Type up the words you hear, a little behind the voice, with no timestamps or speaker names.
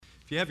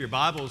If you have your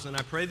Bibles, and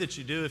I pray that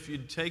you do, if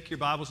you'd take your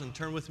Bibles and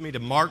turn with me to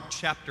Mark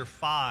chapter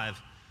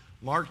 5.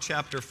 Mark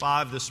chapter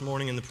 5 this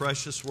morning in the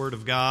precious Word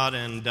of God,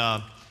 and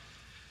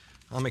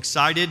I'm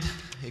excited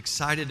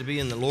to be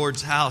in the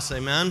Lord's house,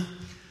 amen.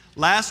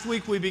 Last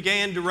week we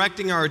began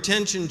directing our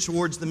attention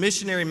towards the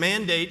missionary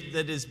mandate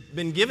that has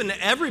been given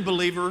to every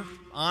believer.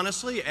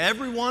 Honestly,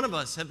 every one of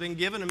us have been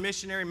given a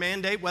missionary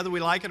mandate, whether we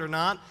like it or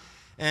not,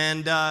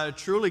 and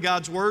truly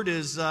God's Word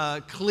is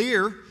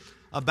clear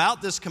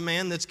about this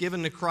command that's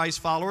given to Christ's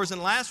followers.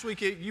 And last week,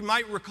 you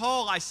might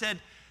recall, I said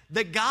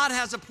that God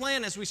has a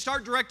plan. As we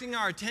start directing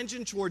our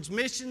attention towards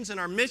missions and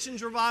our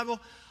missions revival,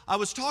 I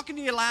was talking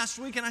to you last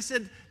week and I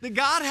said that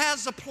God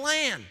has a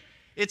plan.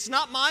 It's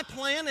not my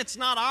plan, it's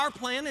not our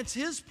plan, it's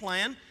His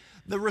plan.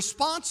 The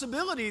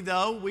responsibility,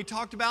 though, we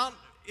talked about,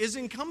 is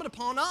incumbent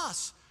upon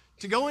us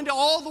to go into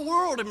all the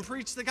world and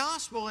preach the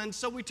gospel. And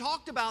so we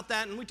talked about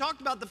that, and we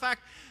talked about the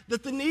fact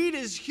that the need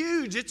is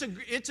huge. It's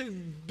a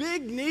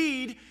big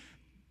need.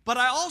 But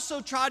I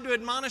also tried to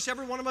admonish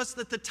every one of us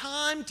that the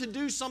time to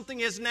do something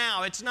is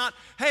now. It's not,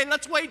 hey,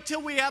 let's wait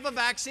till we have a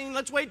vaccine.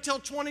 Let's wait till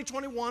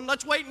 2021.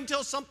 Let's wait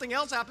until something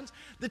else happens.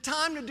 The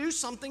time to do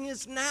something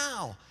is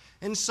now.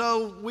 And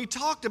so we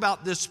talked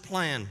about this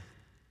plan.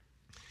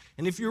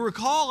 And if you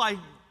recall, I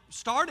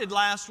started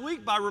last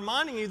week by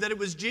reminding you that it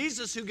was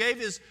Jesus who gave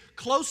His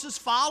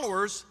closest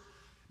followers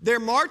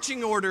their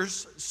marching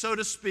orders, so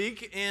to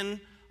speak,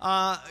 in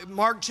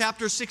Mark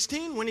chapter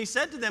 16, when He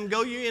said to them,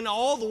 go ye into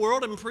all the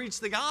world and preach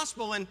the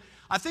gospel. And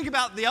I think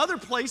about the other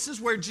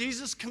places where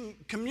Jesus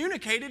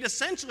communicated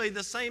essentially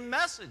the same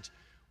message.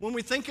 When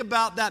we think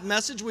about that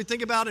message, we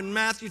think about in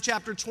Matthew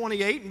chapter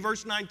 28 and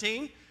verse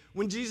 19,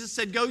 when Jesus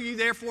said, go ye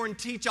therefore and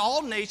teach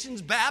all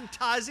nations,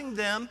 baptizing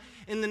them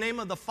in the name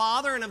of the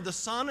Father and of the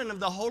Son and of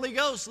the Holy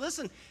Ghost.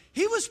 Listen,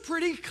 He was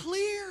pretty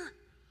clear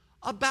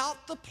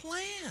about the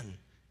plan,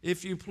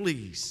 if you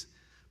please.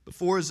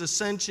 Before His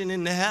ascension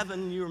into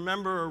heaven, you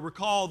remember or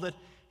recall that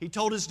He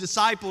told His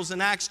disciples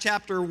in Acts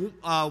chapter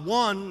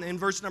 1 in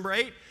verse number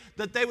 8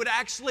 that they would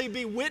actually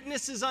be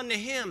witnesses unto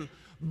Him,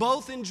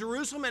 both in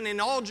Jerusalem and in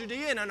all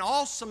Judea and in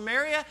all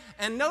Samaria.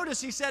 And notice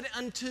He said,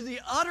 unto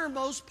the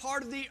uttermost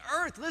part of the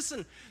earth.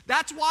 Listen,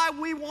 that's why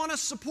we want to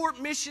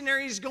support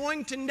missionaries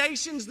going to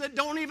nations that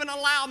don't even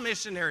allow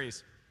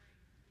missionaries.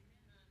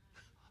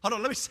 Hold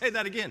on, let me say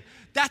that again.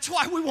 That's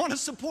why we want to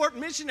support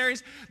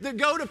missionaries that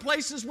go to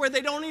places where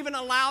they don't even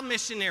allow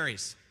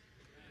missionaries.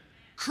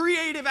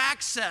 Creative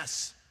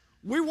access.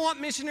 We want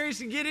missionaries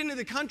to get into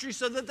the country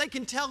so that they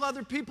can tell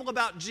other people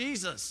about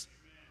Jesus.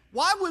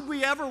 Why would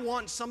we ever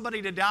want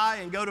somebody to die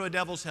and go to a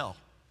devil's hell?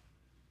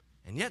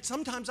 And yet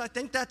sometimes I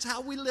think that's how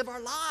we live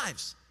our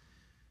lives.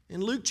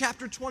 In Luke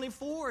chapter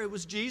 24, it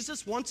was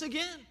Jesus once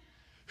again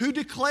who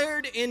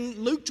declared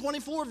in Luke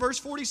 24, verse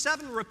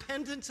 47,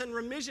 repentance and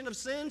remission of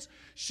sins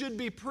should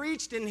be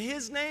preached in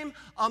His name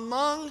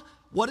among,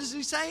 what does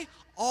He say?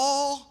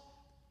 All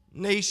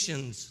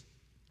nations.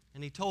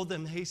 And He told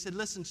them, He said,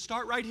 listen,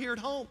 start right here at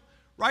home,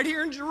 right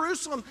here in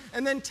Jerusalem,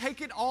 and then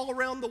take it all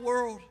around the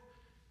world.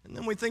 And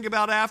then we think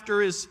about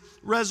after His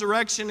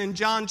resurrection in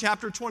John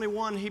chapter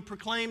 21, He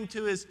proclaimed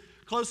to His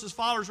closest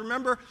followers,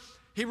 remember,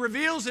 He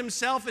reveals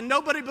Himself and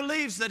nobody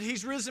believes that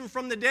He's risen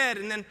from the dead.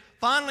 And then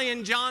finally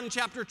in John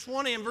chapter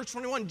 20 and verse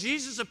 21,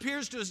 Jesus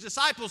appears to His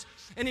disciples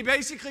and He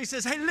basically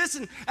says, hey,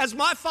 listen, as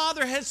my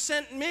Father has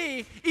sent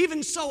me,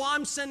 even so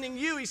I'm sending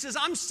you. He says,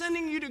 I'm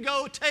sending you to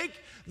go take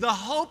the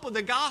hope of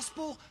the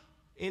gospel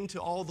into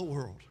all the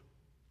world.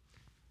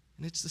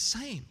 And it's the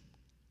same.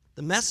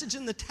 The message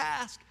and the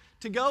task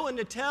to go and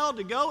to tell,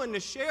 to go and to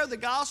share the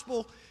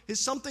gospel is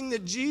something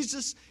that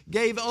Jesus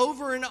gave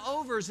over and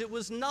over. It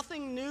was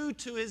nothing new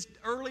to His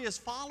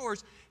earliest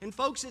followers. And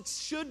folks, it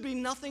should be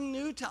nothing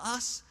new to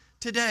us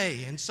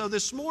today. And so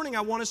this morning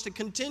I want us to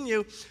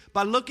continue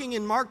by looking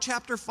in Mark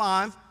chapter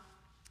 5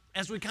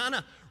 as we kind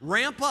of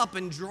ramp up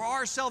and draw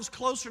ourselves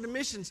closer to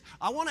missions.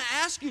 I want to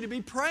ask you to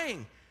be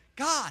praying,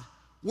 God,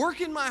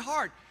 work in my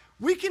heart.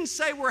 We can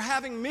say we're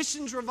having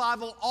missions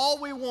revival all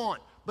we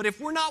want. But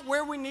if we're not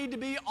where we need to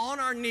be on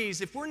our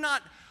knees, if we're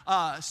not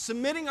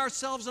submitting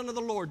ourselves unto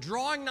the Lord,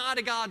 drawing nigh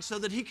to God so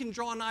that He can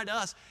draw nigh to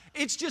us,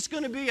 it's just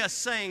going to be a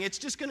saying. It's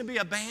just going to be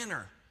a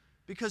banner.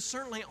 Because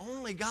certainly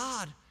only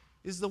God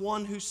is the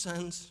one who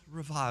sends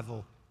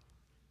revival.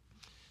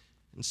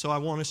 And so I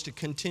want us to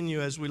continue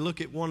as we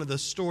look at one of the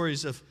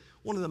stories of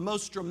one of the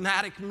most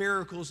dramatic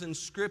miracles in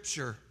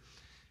Scripture.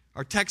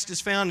 Our text is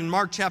found in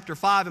Mark chapter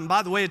 5. And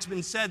by the way, it's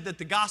been said that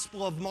the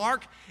Gospel of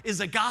Mark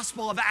is a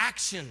gospel of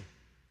action.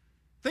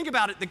 Think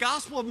about it. The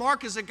Gospel of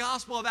Mark is a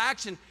gospel of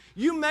action.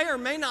 You may or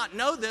may not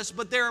know this,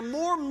 but there are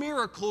more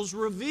miracles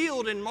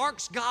revealed in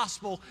Mark's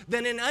gospel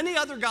than in any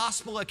other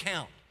gospel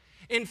account.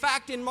 In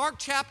fact, in Mark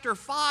chapter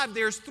 5,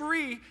 there's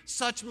 3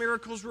 such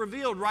miracles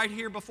revealed right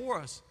here before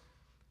us.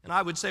 And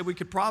I would say we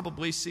could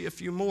probably see a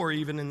few more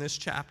even in this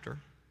chapter.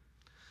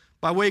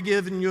 By way of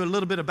giving you a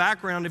little bit of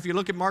background, if you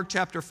look at Mark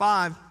chapter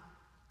 5,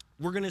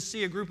 we're going to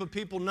see a group of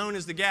people known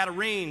as the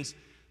Gadarenes.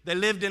 They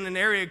lived in an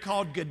area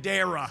called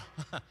Gadara.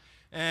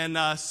 And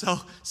so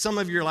some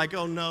of you are like,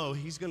 oh no,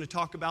 he's going to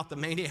talk about the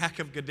maniac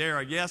of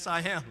Gadara. Yes,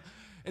 I am.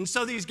 And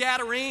so these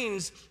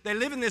Gadarenes, they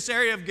live in this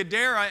area of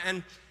Gadara,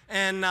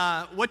 and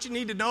what you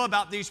need to know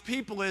about these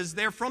people is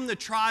they're from the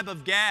tribe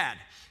of Gad.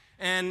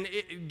 And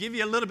give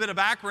you a little bit of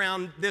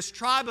background, this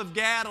tribe of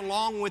Gad,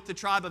 along with the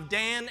tribe of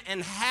Dan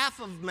and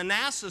half of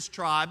Manasseh's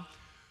tribe,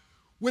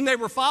 when they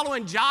were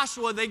following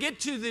Joshua, they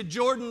get to the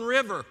Jordan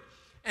River.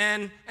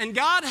 And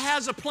God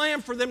has a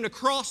plan for them to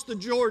cross the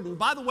Jordan.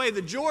 By the way,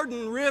 the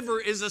Jordan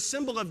River is a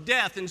symbol of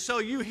death. And so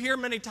you hear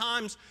many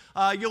times,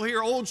 you'll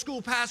hear old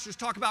school pastors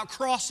talk about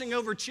crossing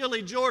over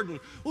chilly Jordan.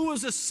 Well, it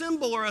was a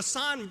symbol or a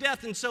sign of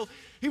death. And so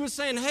he was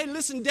saying, hey,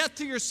 listen, death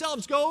to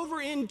yourselves. Go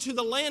over into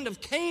the land of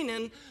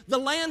Canaan, the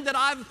land that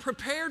I've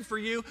prepared for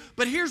you.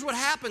 But here's what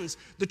happens.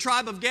 The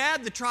tribe of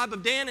Gad, the tribe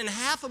of Dan, and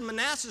half of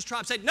Manasseh's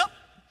tribe said, nope,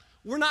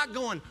 we're not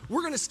going.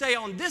 We're going to stay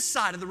on this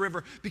side of the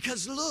river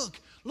because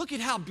look at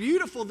how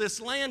beautiful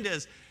this land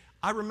is.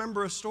 I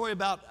remember a story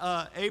about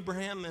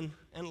Abraham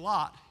and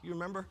Lot. You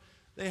remember?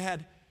 They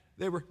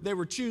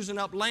were choosing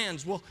up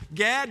lands. Well,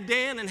 Gad,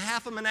 Dan, and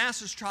half of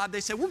Manasseh's tribe,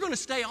 they said, we're going to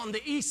stay on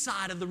the east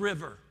side of the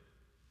river.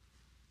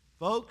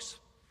 Folks,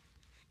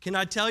 can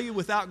I tell you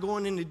without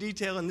going into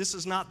detail, and this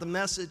is not the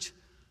message,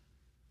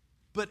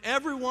 but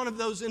every one of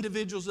those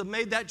individuals that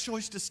made that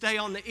choice to stay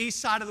on the east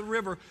side of the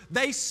river,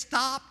 they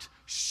stopped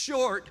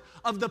short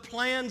of the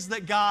plans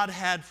that God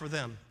had for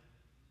them.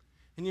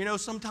 And you know,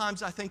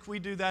 sometimes I think we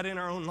do that in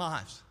our own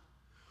lives.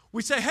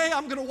 We say, hey,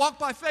 I'm going to walk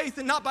by faith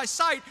and not by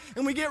sight,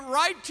 and we get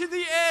right to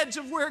the edge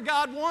of where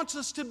God wants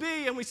us to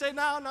be, and we say,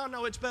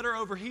 no, it's better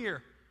over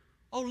here.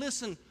 Oh,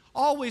 listen,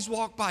 always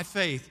walk by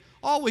faith.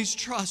 Always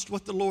trust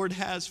what the Lord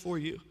has for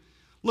you.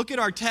 Look at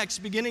our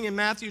text beginning in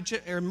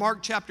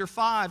Mark chapter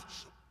 5.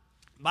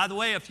 By the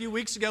way, a few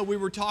weeks ago we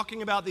were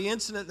talking about the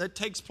incident that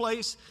takes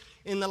place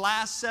in the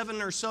last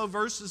 7 or so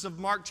verses of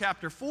Mark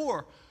chapter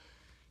 4.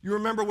 You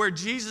remember where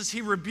Jesus,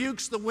 he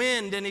rebukes the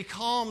wind and he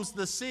calms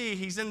the sea.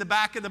 He's in the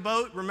back of the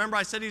boat. Remember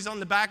I said he's in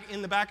the back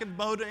of the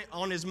boat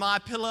on his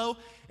MyPillow,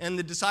 and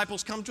the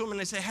disciples come to him and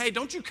they say, hey,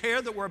 don't you care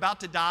that we're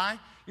about to die?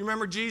 You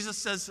remember Jesus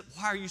says,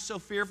 why are you so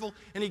fearful?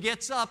 And he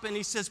gets up and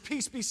he says,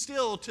 peace be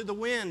still to the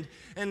wind,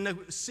 and the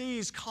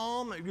sea's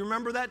calm. You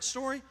remember that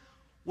story?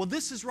 Well,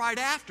 this is right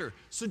after.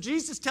 So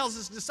Jesus tells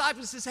his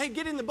disciples, says, hey,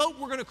 get in the boat.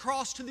 We're going to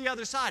cross to the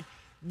other side.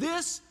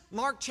 This,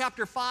 Mark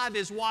chapter 5,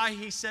 is why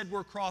he said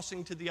we're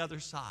crossing to the other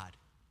side.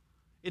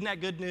 Isn't that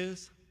good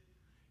news?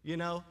 You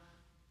know,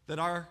 that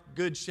our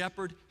good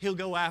shepherd, he'll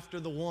go after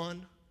the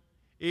one.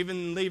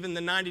 Even leaving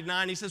the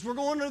 99, he says, we're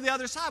going to the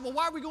other side. Well,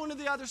 why are we going to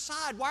the other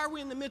side? Why are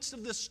we in the midst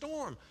of this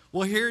storm?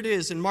 Well, here it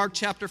is in Mark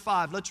chapter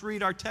 5. Let's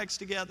read our text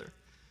together.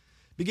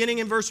 Beginning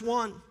in verse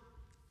 1.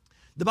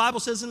 The Bible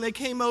says, and they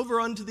came over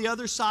unto the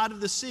other side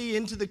of the sea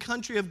into the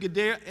country of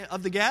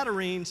the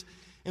Gadarenes.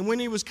 And when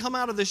he was come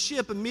out of the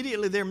ship,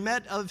 immediately there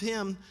met of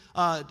him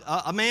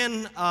a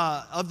man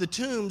of the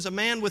tombs, a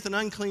man with an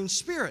unclean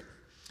spirit,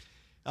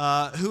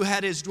 who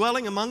had his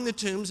dwelling among the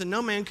tombs, and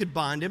no man could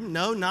bind him,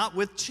 no, not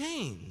with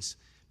chains,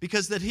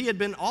 because that he had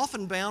been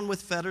often bound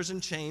with fetters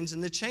and chains,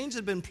 and the chains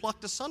had been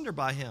plucked asunder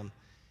by him,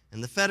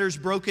 and the fetters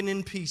broken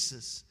in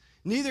pieces.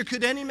 Neither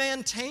could any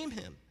man tame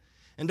him.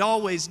 And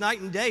always, night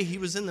and day, he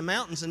was in the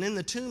mountains and in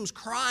the tombs,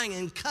 crying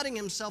and cutting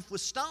himself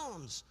with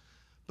stones.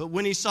 But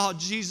when he saw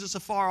Jesus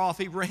afar off,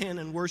 he ran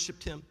and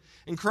worshipped him,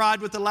 and cried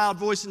with a loud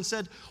voice and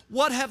said,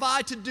 what have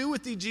I to do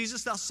with thee,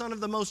 Jesus, thou Son of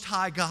the Most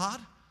High God?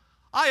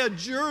 I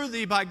adjure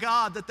thee by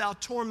God that thou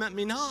torment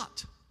me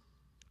not.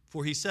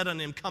 For he said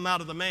unto him, come out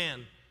of the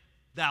man,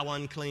 thou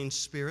unclean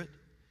spirit.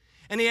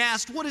 And he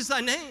asked, what is thy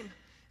name?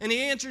 And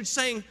he answered,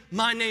 saying,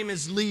 my name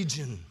is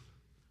Legion,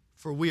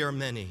 for we are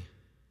many.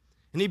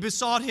 And he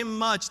besought him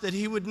much that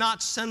he would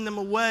not send them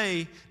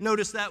away.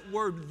 Notice that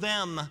word,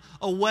 them,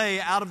 away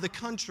out of the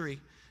country.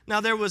 Now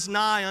there was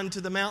nigh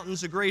unto the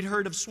mountains a great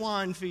herd of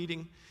swine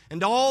feeding.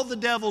 And all the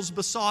devils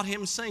besought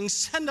him, saying,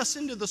 send us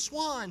into the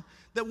swine,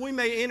 that we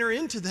may enter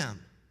into them.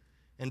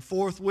 And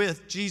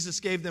forthwith Jesus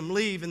gave them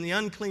leave, and the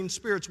unclean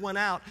spirits went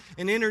out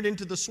and entered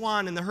into the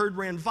swine, and the herd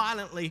ran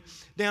violently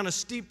down a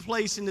steep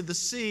place into the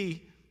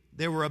sea.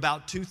 There were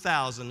about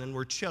 2,000 and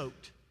were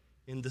choked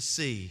in the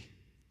sea.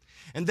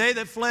 And they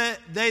that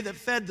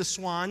fed the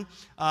swine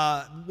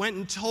went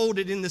and told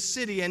it in the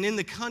city and in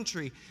the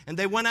country, and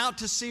they went out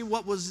to see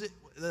what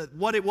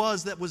it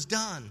was that was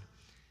done.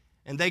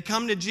 And they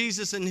come to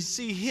Jesus and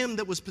see him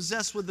that was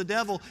possessed with the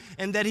devil,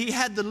 and that he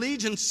had the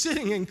legion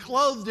sitting and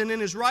clothed and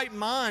in his right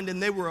mind,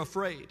 and they were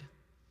afraid.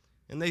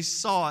 And they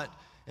saw it,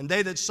 and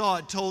they that saw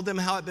it told them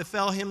how it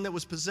befell him that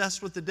was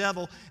possessed with the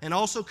devil, and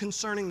also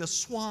concerning the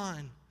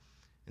swine.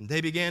 And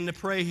they began to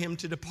pray him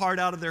to depart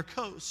out of their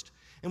coast.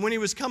 And when he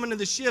was coming to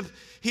the ship,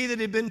 he that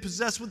had been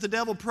possessed with the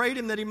devil prayed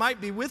him that he might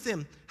be with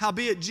him.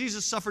 Howbeit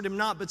Jesus suffered him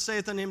not, but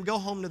saith unto him, go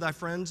home to thy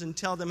friends, and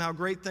tell them how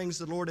great things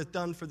the Lord hath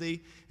done for thee,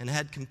 and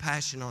had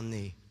compassion on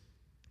thee.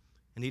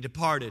 And he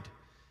departed,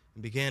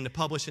 and began to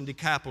publish in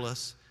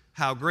Decapolis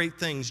how great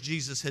things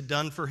Jesus had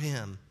done for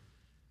him.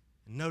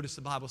 And notice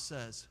the Bible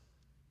says,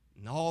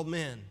 and all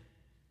men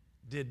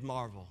did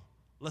marvel.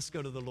 Let's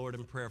go to the Lord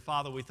in prayer.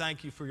 Father, we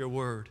thank you for your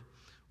word.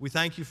 We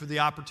thank you for the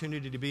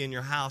opportunity to be in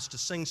your house, to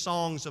sing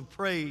songs of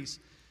praise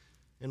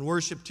and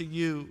worship to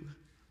you,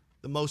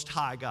 the Most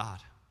High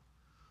God.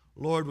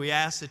 Lord, we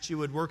ask that you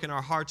would work in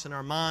our hearts and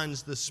our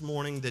minds this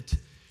morning, that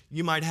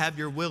you might have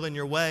your will and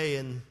your way.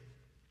 And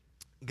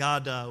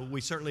God,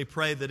 we certainly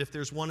pray that if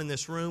there's one in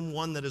this room,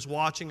 one that is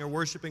watching or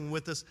worshiping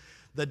with us,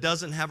 that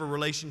doesn't have a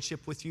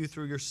relationship with you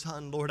through your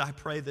Son, Lord, I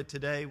pray that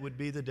today would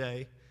be the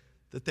day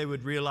that they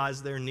would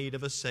realize their need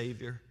of a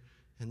Savior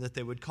and that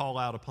they would call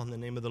out upon the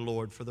name of the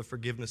Lord for the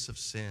forgiveness of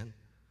sin.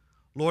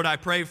 Lord, I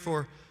pray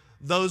for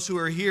those who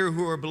are here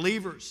who are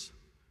believers,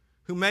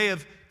 who may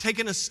have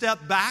taken a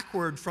step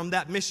backward from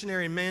that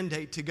missionary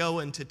mandate to go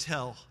and to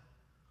tell.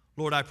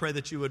 Lord, I pray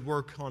that you would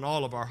work on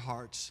all of our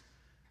hearts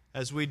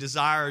as we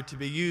desire to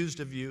be used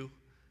of you,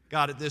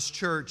 God, at this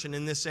church and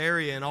in this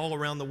area and all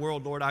around the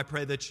world. Lord, I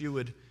pray that you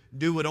would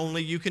do what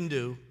only you can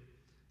do,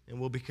 and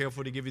we'll be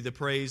careful to give you the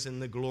praise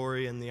and the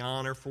glory and the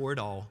honor for it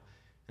all.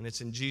 And it's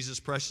in Jesus'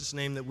 precious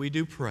name that we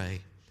do pray,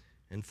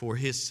 and for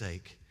his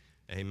sake,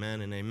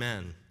 amen and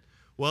amen.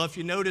 Well, if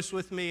you notice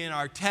with me in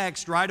our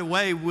text, right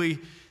away we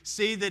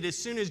see that as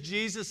soon as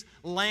Jesus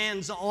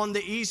lands on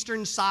the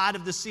eastern side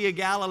of the Sea of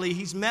Galilee,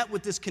 he's met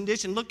with this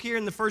condition. Look here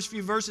in the first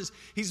few verses.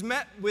 He's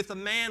met with a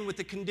man with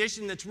a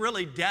condition that's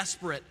really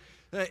desperate.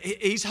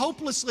 He's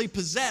hopelessly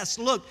possessed.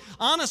 Look,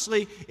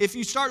 honestly, if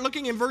you start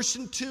looking in verse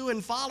 2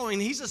 and following,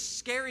 he's a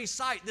scary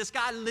sight. This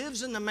guy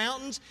lives in the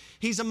mountains.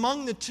 He's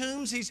among the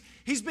tombs.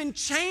 He's been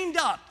chained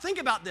up. Think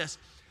about this.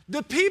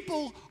 The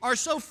people are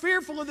so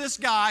fearful of this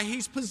guy.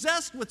 He's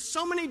possessed with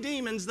so many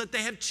demons that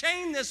they have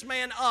chained this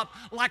man up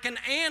like an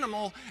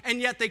animal,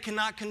 and yet they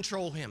cannot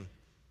control him.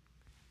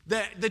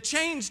 The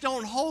chains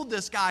don't hold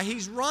this guy.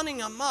 He's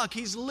running amok.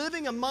 He's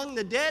living among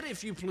the dead,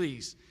 if you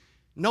please.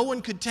 No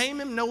one could tame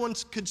him. No one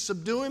could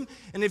subdue him.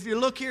 And if you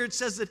look here, it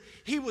says that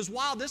he was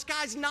wild. This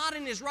guy's not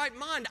in his right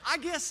mind. I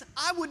guess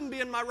I wouldn't be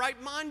in my right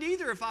mind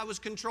either if I was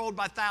controlled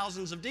by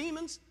thousands of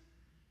demons.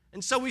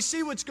 And so we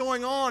see what's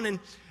going on. And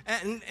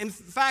in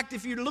fact,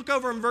 if you look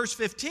over in verse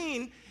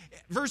 15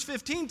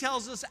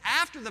 tells us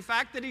after the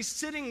fact that he's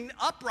sitting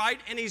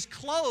upright and he's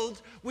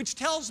clothed, which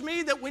tells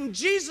me that when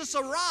Jesus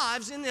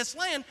arrives in this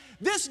land,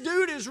 this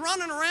dude is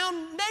running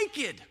around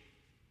naked.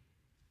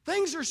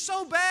 Things are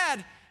so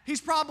bad. He's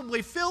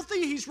probably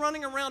filthy. He's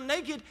running around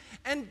naked.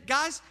 And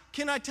guys,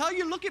 can I tell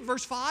you, look at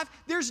verse 5.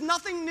 There's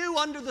nothing new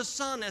under the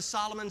sun, as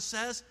Solomon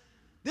says.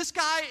 This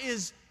guy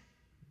is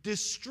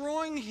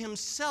destroying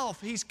himself.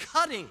 He's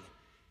cutting.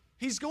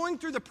 He's going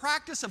through the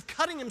practice of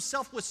cutting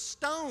himself with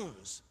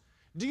stones.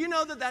 Do you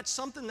know that that's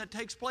something that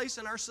takes place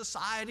in our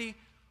society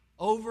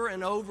over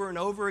and over and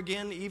over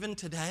again, even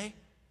today?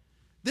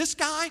 This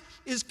guy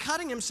is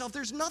cutting himself.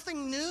 There's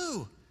nothing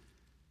new.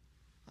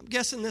 I'm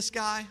guessing this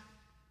guy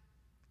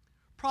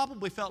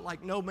probably felt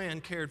like no man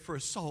cared for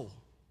his soul.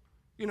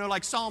 You know,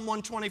 like Psalm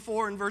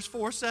 124 and verse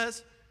 4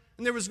 says,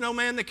 and there was no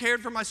man that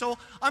cared for my soul.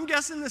 I'm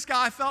guessing this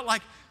guy felt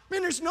like,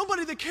 man, there's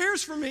nobody that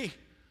cares for me.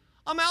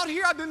 I'm out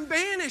here. I've been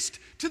banished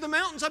to the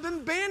mountains. I've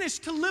been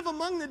banished to live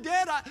among the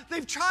dead.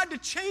 They've tried to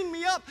chain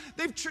me up.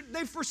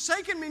 They've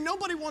forsaken me.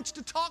 Nobody wants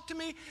to talk to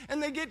me,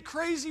 and they get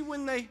crazy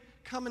when they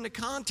come into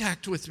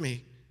contact with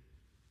me.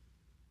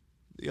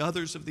 The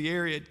others of the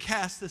area had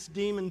cast this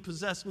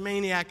demon-possessed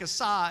maniac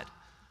aside.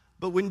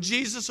 But when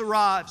Jesus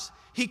arrives,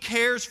 he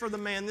cares for the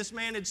man. This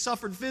man had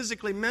suffered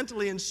physically,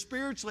 mentally, and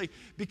spiritually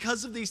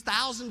because of these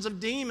thousands of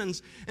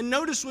demons. And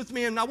notice with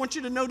me, and I want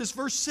you to notice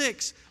verse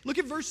 6. Look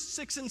at verse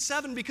 6 and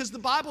 7, because the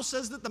Bible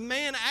says that the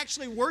man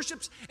actually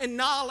worships and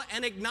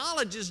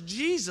acknowledges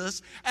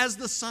Jesus as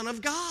the Son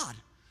of God.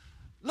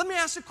 Let me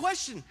ask a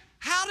question.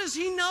 How does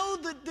he know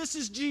that this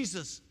is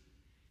Jesus?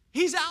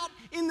 He's out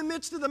in the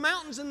midst of the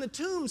mountains and the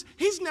tombs.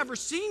 He's never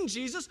seen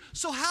Jesus,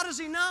 so how does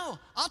he know?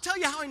 I'll tell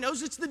you how he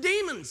knows. It's the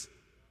demons.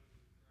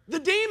 The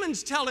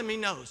demons tell him he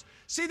knows.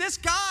 See, this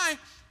guy,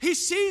 he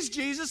sees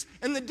Jesus,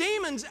 and the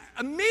demons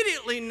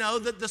immediately know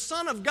that the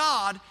Son of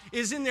God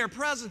is in their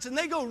presence, and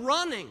they go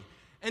running.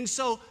 And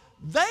so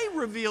they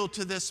reveal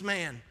to this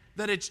man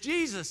that it's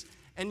Jesus.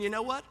 And you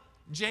know what?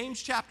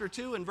 James chapter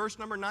 2 and verse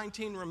number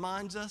 19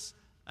 reminds us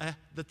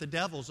that the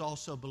devils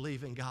also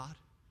believe in God.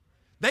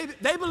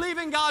 They believe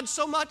in God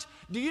so much.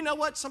 Do you know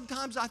what?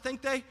 Sometimes I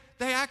think they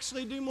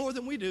actually do more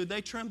than we do. They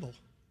tremble.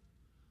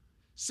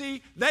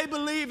 See, they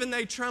believe and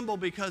they tremble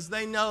because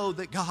they know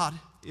that God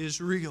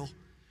is real.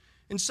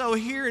 And so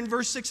here in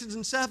verse 6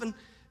 and 7,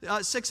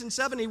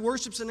 he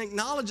worships and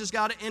acknowledges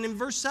God. And in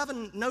verse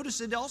 7, notice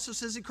it also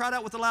says he cried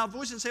out with a loud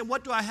voice and said,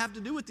 "What do I have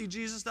to do with thee,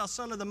 Jesus, thou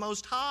Son of the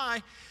Most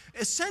High?"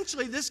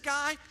 Essentially, this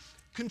guy,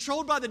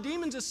 controlled by the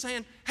demons, is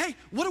saying, hey,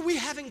 what do we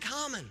have in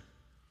common?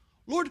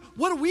 Lord,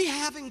 what do we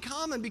have in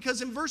common?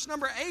 Because in verse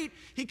number 8,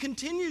 he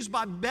continues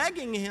by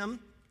begging him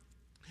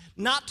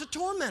not to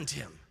torment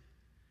him.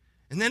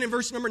 And then in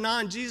verse number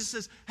 9, Jesus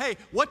says, hey,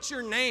 what's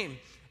your name?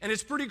 And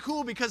it's pretty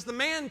cool because the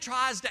man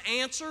tries to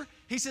answer.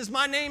 He says,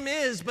 my name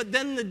is, but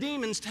then the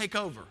demons take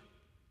over.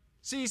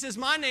 See, he says,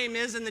 my name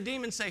is, and the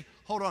demons say,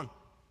 hold on,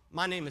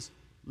 my name is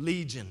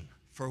Legion,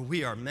 for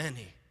we are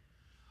many.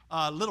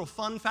 little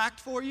fun fact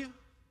for you.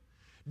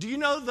 Do you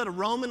know that a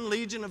Roman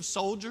legion of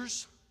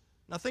soldiers,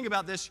 now think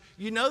about this,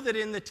 you know that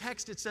in the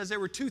text it says there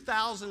were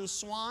 2,000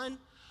 swine?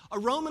 A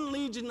Roman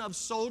legion of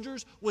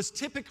soldiers was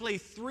typically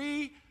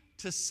 3,000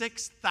 to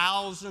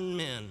 6,000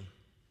 men.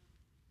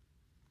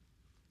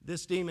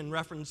 This demon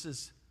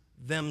references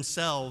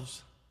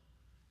themselves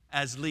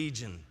as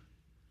legion.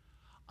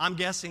 I'm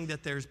guessing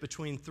that there's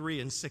between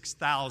 3,000 and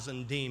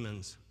 6,000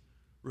 demons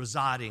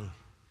residing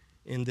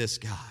in this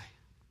guy.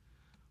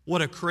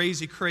 What a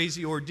crazy,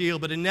 crazy ordeal.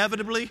 But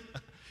inevitably,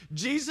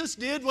 Jesus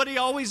did what he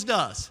always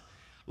does.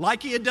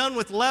 Like he had done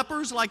with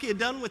lepers, like he had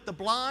done with the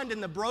blind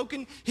and the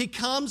broken, he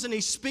comes and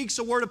he speaks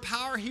a word of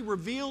power. He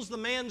reveals the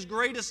man's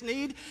greatest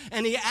need,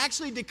 and he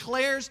actually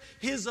declares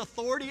his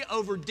authority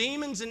over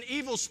demons and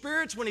evil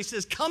spirits when he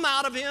says, come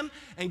out of him.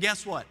 And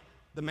guess what?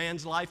 The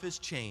man's life is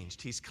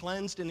changed. He's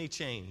cleansed and he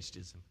changed.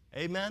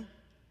 Amen?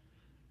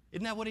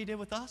 Isn't that what he did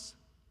with us?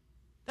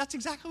 That's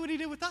exactly what he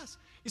did with us.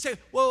 You say,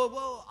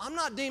 well, I'm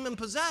not demon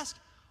possessed.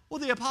 Well,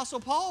 the Apostle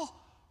Paul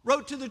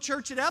wrote to the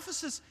church at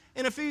Ephesus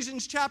in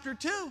Ephesians chapter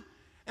 2.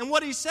 And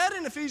what he said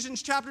in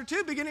Ephesians chapter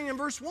 2, beginning in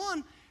verse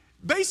 1,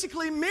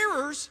 basically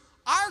mirrors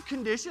our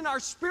condition, our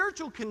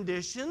spiritual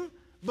condition,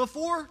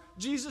 before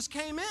Jesus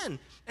came in.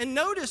 And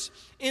notice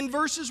in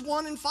verses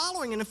 1 and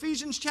following in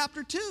Ephesians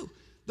chapter 2,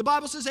 the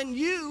Bible says, and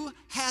you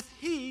hath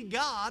he,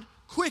 God,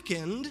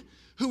 quickened,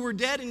 who were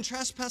dead in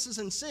trespasses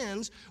and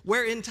sins,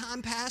 where in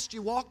time past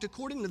you walked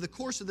according to the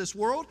course of this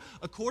world,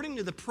 according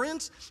to the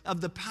prince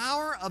of the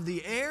power of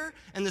the air,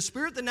 and the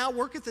spirit that now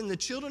worketh in the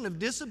children of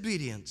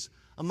disobedience,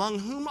 among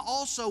whom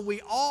also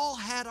we all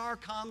had our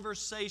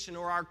conversation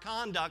or our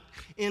conduct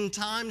in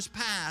times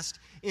past,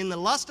 in the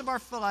lust of our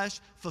flesh,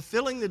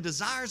 fulfilling the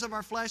desires of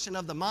our flesh and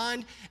of the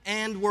mind,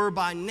 and were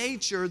by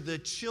nature the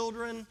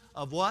children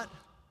of what?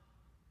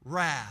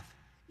 Wrath,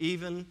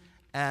 even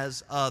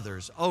as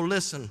others. Oh,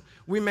 listen,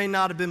 we may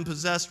not have been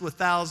possessed with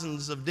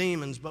thousands of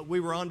demons, but we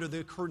were under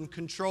the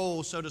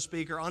control, so to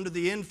speak, or under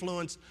the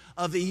influence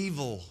of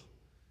evil.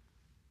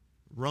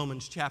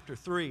 Romans chapter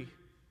 3.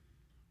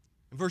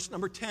 Verse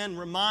number 10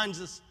 reminds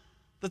us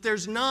that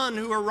there's none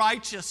who are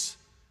righteous.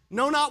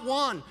 No, not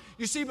one.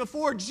 You see,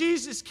 before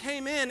Jesus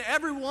came in,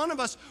 every one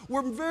of us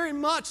were very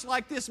much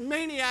like this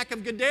maniac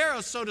of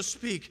Gadara, so to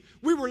speak.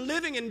 We were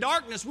living in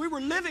darkness. We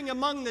were living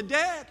among the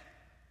dead.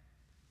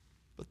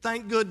 But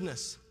thank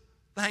goodness,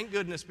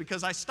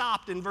 because I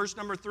stopped in verse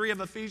number 3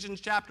 of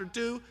Ephesians chapter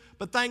 2,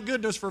 but thank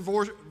goodness for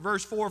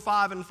verse 4,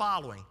 5, and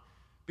following.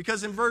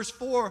 Because in verse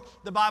 4,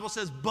 the Bible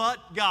says, but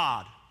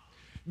God.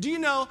 Do you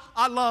know,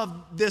 I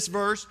love this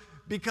verse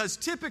because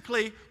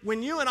typically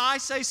when you and I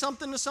say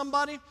something to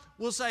somebody,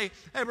 we'll say,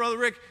 hey, Brother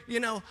Rick,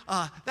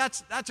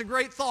 that's a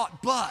great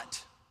thought, but.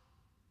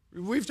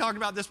 We've talked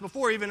about this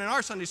before, even in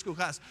our Sunday school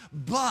class,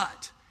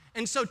 but.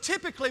 And so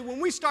typically when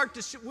we start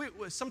to,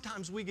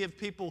 sometimes we give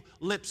people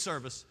lip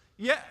service.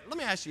 Yeah, let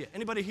me ask you,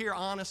 anybody here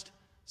honest?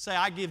 Say,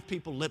 I give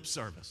people lip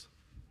service.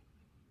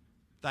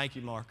 Thank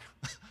you, Mark.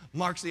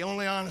 Mark's the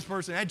only honest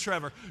person. And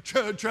Trevor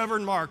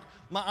and Mark,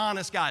 my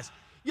honest guys.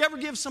 You ever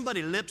give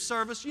somebody lip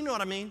service? You know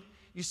what I mean?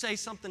 You say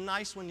something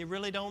nice when you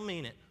really don't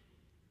mean it.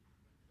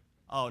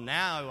 Oh,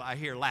 now I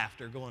hear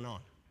laughter going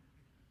on.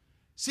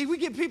 See, we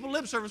give people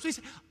lip service. We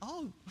say,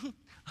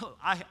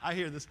 I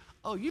hear this.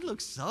 Oh, you look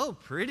so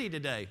pretty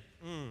today.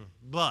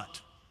 But,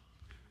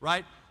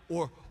 right?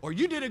 Or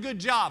you did a good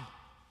job,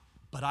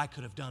 but I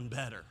could have done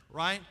better,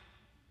 right?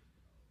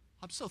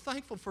 I'm so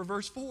thankful for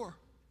verse 4.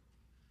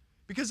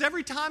 Because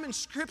every time in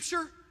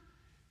Scripture,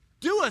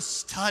 do a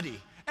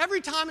study.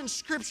 Every time in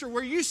Scripture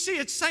where you see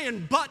it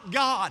saying, but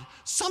God,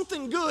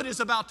 something good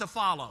is about to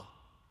follow.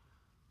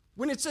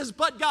 When it says,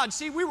 but God,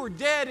 see, we were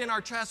dead in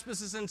our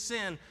trespasses and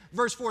sin.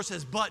 Verse 4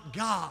 says, but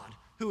God,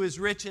 who is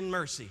rich in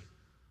mercy.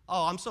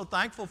 Oh, I'm so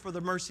thankful for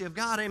the mercy of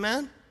God,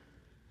 amen?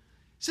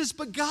 It says,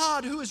 but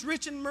God, who is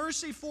rich in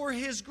mercy for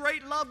his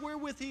great love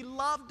wherewith he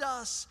loved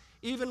us,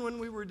 even when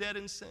we were dead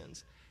in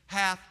sins,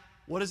 hath,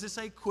 what does it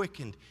say?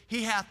 Quickened.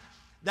 He hath,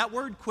 that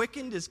word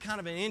quickened is kind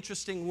of an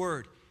interesting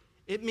word.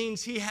 It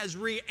means he has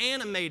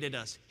reanimated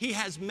us. He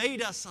has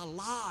made us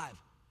alive.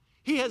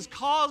 He has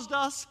caused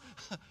us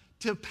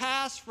to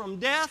pass from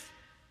death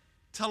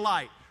to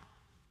light.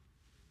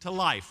 To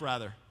life,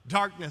 rather.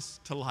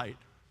 Darkness to light.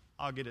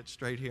 I'll get it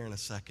straight here in a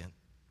second.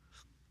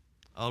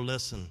 Oh,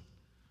 listen.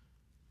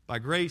 By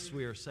grace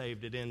we are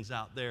saved. It ends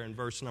out there in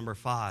verse number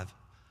 5.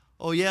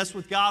 Oh, yes,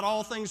 with God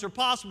all things are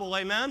possible.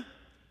 Amen?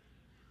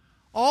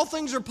 All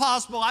things are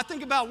possible. I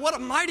think about what a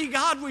mighty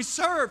God we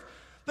serve.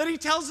 That he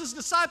tells his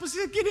disciples, he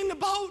said, get in the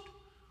boat.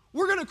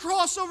 We're going to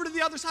cross over to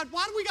the other side.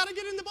 Why do we got to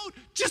get in the boat?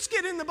 Just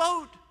get in the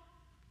boat.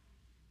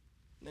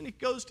 And then he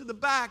goes to the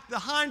back, the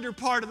hinder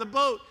part of the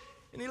boat,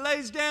 and he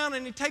lays down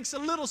and he takes a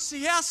little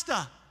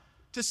siesta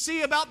to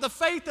see about the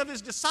faith of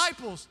his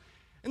disciples.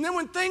 And then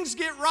when things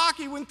get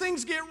rocky, when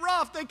things get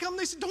rough, they come,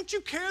 they say, don't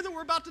you care that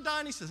we're about to die?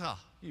 And he says,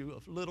 you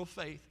of little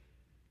faith.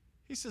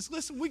 He says,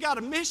 listen, we got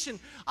a mission.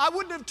 I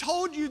wouldn't have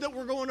told you that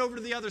we're going over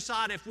to the other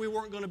side if we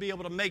weren't going to be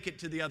able to make it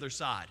to the other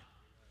side.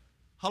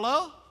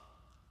 Hello?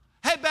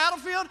 Hey,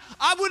 Battlefield,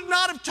 I would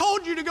not have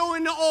told you to go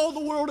into all the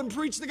world and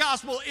preach the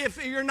gospel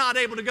if you're not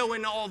able to go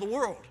into all the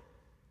world.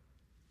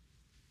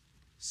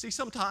 See,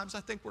 sometimes I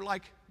think we're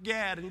like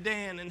Gad and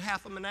Dan and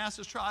half of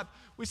Manasseh's tribe.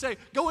 We say,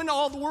 go into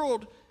all the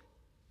world,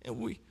 and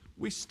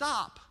we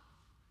stop.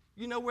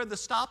 You know where the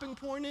stopping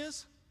point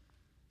is?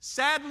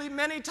 Sadly,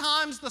 many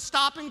times the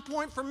stopping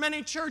point for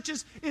many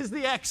churches is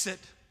the exit.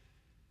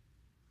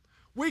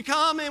 We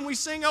come and we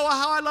sing, oh,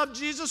 how I love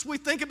Jesus. We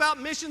think about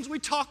missions. We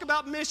talk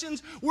about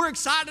missions. We're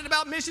excited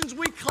about missions.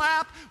 We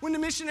clap. When the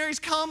missionaries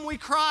come, we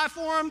cry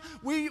for them.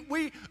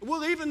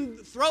 We'll even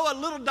throw a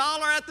little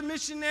dollar at the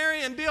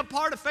missionary and be a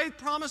part of Faith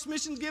Promise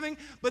Missions Giving.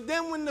 But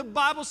then when the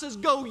Bible says,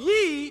 go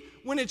ye,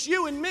 when it's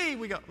you and me,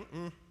 we go,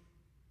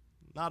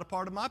 not a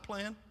part of my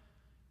plan.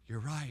 You're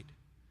right,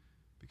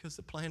 because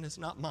the plan is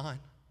not mine,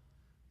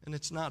 and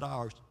it's not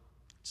ours.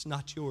 It's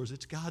not yours.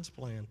 It's God's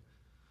plan.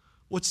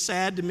 What's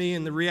sad to me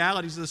in the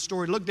realities of the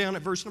story, look down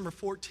at verse number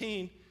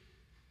 14,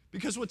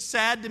 because what's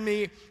sad to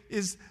me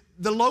is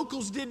the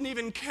locals didn't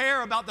even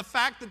care about the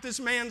fact that this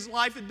man's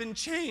life had been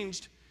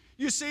changed.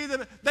 You see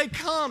them, they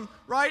come,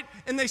 right,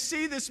 and they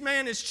see this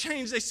man is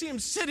changed. They see him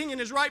sitting in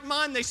his right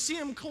mind. They see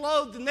him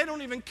clothed, and they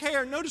don't even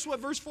care. Notice what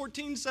verse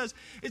 14 says.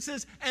 It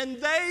says, and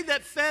they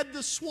that fed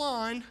the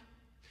swine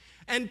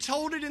and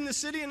told it in the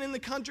city and in the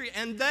country,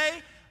 and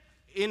they,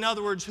 in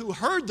other words, who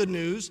heard the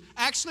news,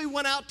 actually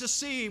went out to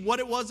see what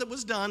it was that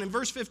was done. In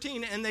verse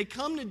 15, and they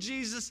come to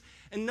Jesus,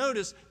 and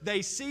notice,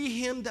 they see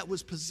him that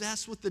was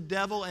possessed with the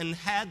devil and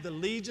had the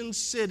legion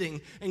sitting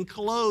and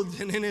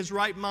clothed and in his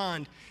right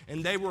mind,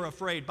 and they were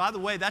afraid. By the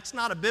way, that's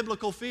not a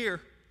biblical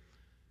fear.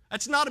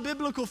 That's not a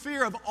biblical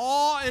fear of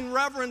awe and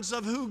reverence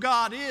of who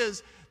God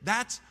is.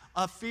 That's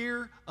a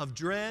fear of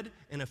dread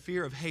and a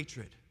fear of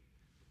hatred.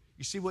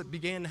 You see what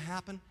began to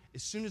happen?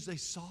 As soon as they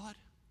saw it,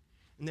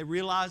 and they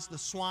realized the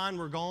swine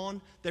were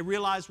gone, they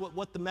realized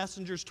what the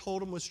messengers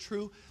told them was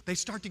true, they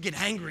start to get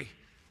angry.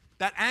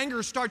 That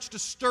anger starts to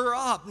stir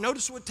up.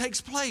 Notice what takes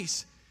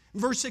place. In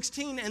verse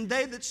 16, and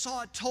they that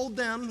saw it told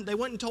them, they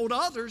went and told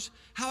others,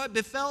 how it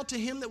befell to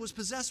him that was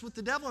possessed with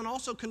the devil, and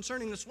also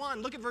concerning the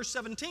swine. Look at verse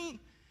 17.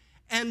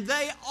 And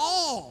they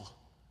all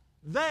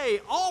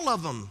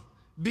of them,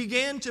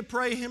 began to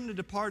pray him to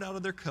depart out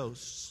of their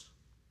coasts.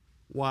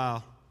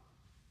 Wow.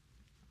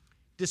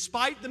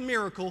 Despite the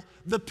miracle,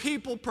 the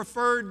people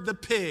preferred the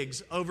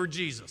pigs over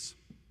Jesus.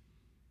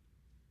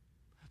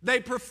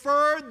 They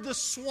preferred the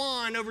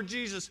swine over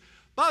Jesus.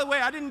 By the way,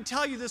 I didn't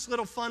tell you this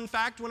little fun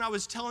fact when I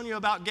was telling you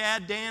about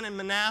Gad, Dan, and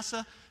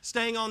Manasseh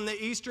staying on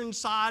the eastern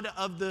side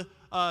of the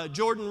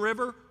Jordan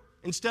River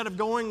instead of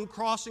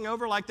crossing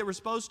over like they were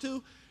supposed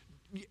to.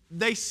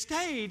 They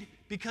stayed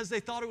because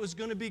they thought it was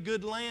going to be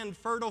good land,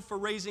 fertile for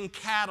raising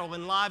cattle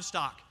and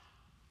livestock.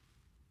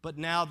 But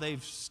now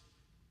they've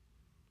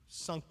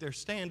sunk their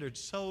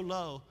standards so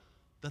low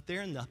that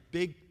they're in the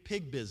big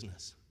pig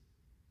business.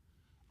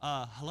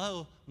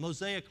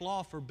 Mosaic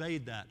law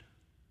forbade that.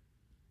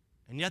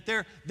 And yet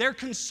they're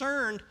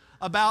concerned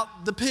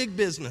about the pig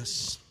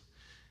business.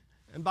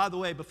 And by the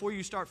way, before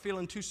you start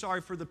feeling too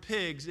sorry for the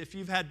pigs, if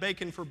you've had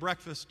bacon for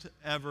breakfast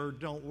ever,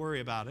 don't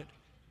worry about it.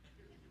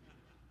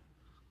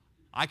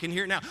 I can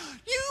hear it now.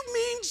 You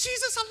mean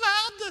Jesus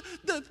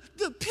allowed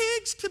the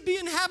pigs to be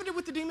inhabited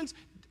with the demons?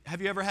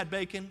 Have you ever had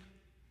bacon?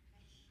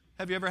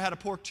 Have you ever had a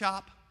pork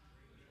chop?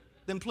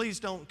 Then please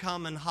don't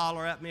come and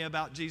holler at me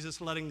about Jesus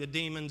letting the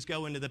demons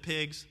go into the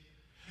pigs.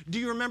 Do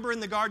you remember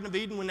in the Garden of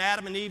Eden when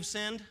Adam and Eve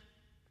sinned?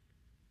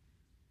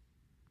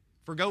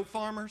 For goat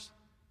farmers?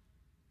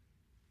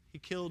 He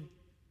killed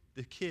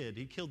the kid.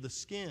 He killed the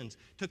skins,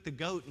 took the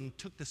goat and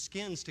took the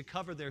skins to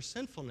cover their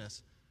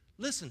sinfulness.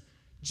 Listen,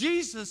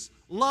 Jesus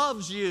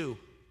loves you.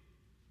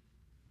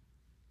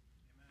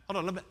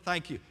 Hold on,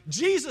 thank you.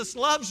 Jesus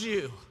loves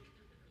you.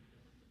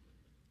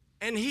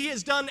 And he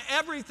has done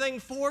everything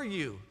for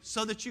you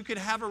so that you could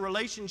have a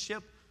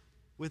relationship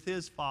with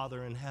his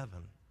Father in heaven.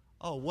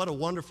 Oh, what a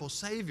wonderful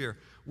Savior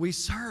we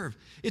serve.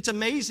 It's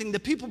amazing. The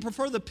people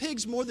prefer the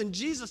pigs more than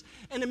Jesus,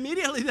 and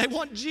immediately they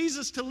want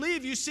Jesus to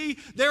leave. You see,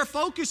 their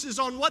focus is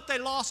on what they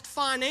lost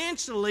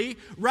financially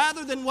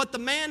rather than what the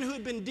man who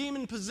had been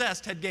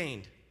demon-possessed had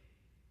gained.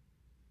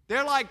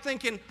 They're like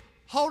thinking,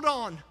 hold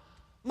on,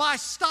 my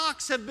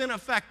stocks have been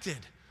affected.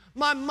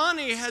 My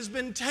money has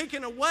been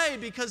taken away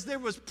because there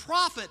was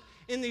profit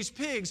in these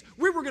pigs.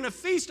 We were going to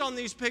feast on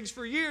these pigs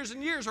for years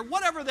and years, or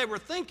whatever they were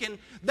thinking.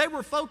 They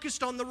were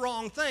focused on the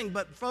wrong thing.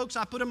 But folks,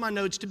 I put in my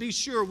notes to be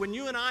sure, when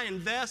you and I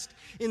invest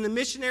in the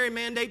missionary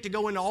mandate to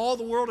go into all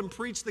the world and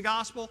preach the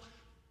gospel,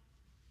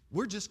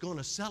 we're just going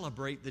to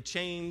celebrate the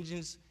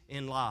changes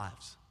in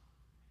lives.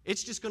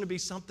 It's just going to be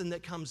something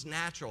that comes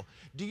natural.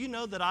 Do you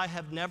know that I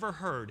have never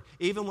heard,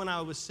 even when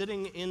I was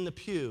sitting in the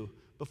pew,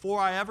 before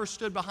I ever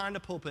stood behind a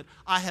pulpit,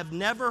 I have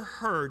never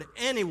heard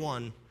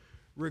anyone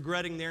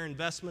regretting their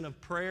investment of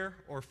prayer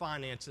or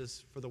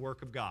finances for the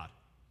work of God.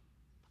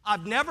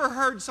 I've never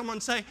heard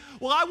someone say,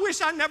 well, I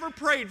wish I never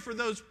prayed for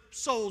those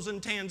souls in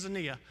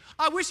Tanzania.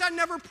 I wish I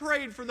never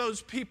prayed for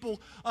those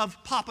people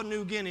of Papua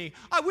New Guinea.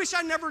 I wish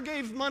I never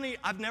gave money.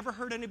 I've never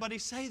heard anybody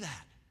say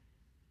that.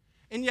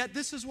 And yet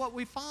this is what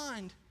we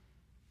find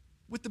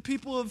with the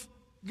people of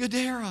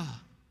Gadara.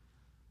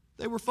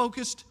 They were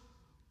focused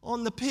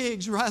on the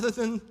pigs rather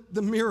than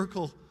the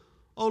miracle.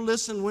 Oh,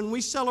 listen, when we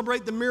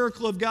celebrate the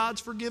miracle of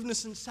God's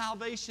forgiveness and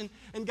salvation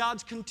and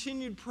God's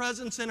continued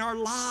presence in our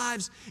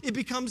lives, it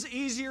becomes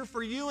easier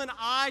for you and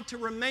I to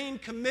remain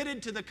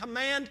committed to the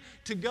command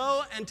to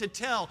go and to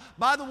tell.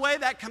 By the way,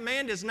 that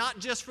command is not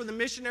just for the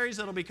missionaries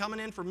that will be coming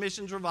in for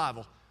missions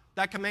revival.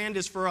 That command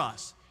is for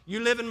us. You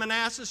live in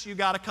Manassas, you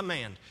got a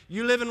command.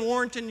 You live in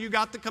Warrenton, you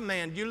got the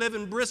command. You live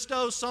in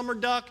Bristow,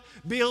 Summerduck,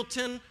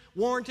 Bealton,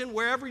 Warrenton,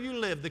 wherever you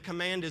live, the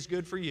command is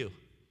good for you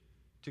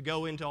to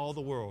go into all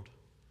the world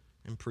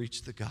and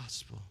preach the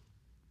gospel.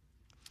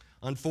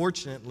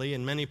 Unfortunately,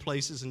 in many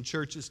places and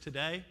churches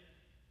today,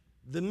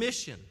 the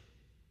mission,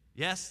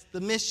 yes,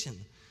 the mission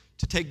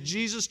to take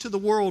Jesus to the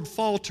world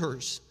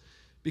falters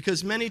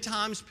because many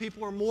times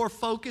people are more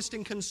focused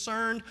and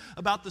concerned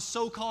about the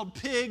so-called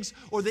pigs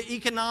or the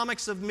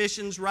economics of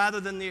missions rather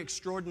than the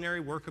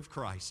extraordinary work of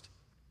Christ.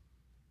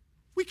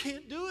 We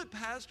can't do it,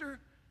 Pastor.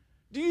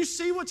 Do you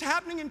see what's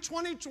happening in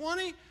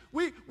 2020?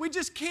 We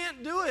just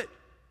can't do it.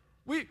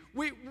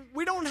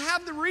 We don't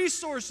have the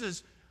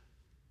resources.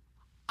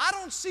 I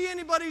don't see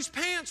anybody's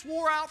pants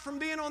wore out from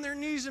being on their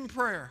knees in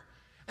prayer.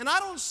 And I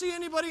don't see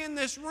anybody in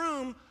this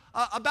room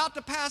about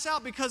to pass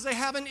out because they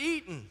haven't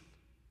eaten.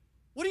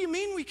 What do you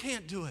mean we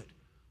can't do it?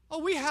 Oh,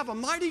 we have a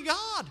mighty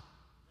God.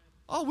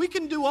 Oh, we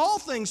can do all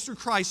things through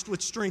Christ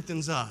which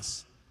strengthens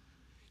us.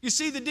 You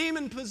see, the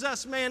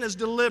demon-possessed man is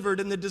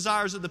delivered and the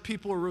desires of the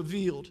people are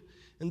revealed.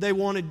 And they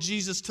wanted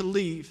Jesus to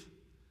leave.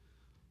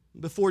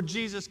 Before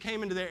Jesus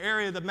came into their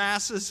area, the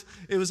masses,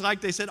 it was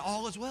like they said,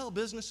 all is well,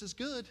 business is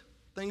good,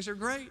 things are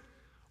great.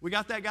 We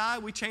got that guy,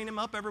 we chain him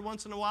up every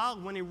once in a while.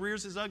 When he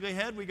rears his ugly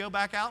head, we go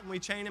back out and we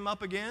chain him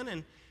up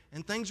again,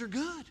 and things are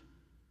good.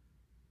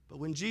 But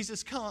when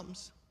Jesus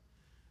comes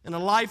and a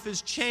life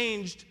is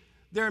changed,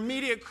 their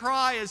immediate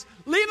cry is,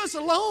 leave us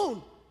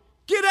alone,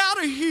 get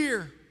out of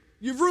here,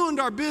 you've ruined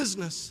our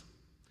business.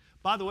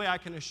 By the way, I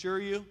can assure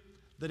you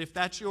that if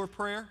that's your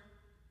prayer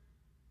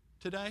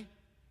today,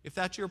 if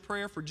that's your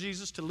prayer for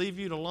Jesus to leave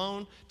you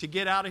alone, to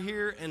get out of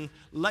here and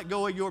let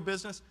go of your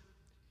business,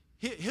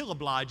 He'll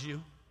oblige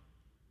you.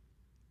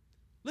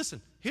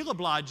 Listen, He'll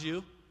oblige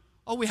you.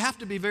 Oh, we have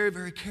to be very,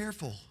 very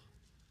careful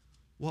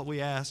what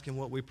we ask and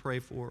what we pray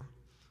for.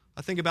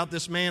 I think about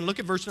this man. Look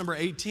at verse number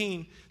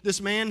 18. This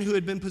man who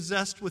had been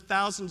possessed with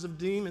thousands of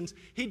demons,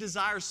 he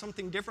desires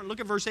something different. Look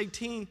at verse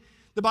 18.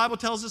 The Bible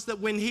tells us that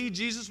when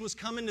Jesus was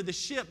coming to the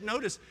ship,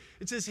 notice,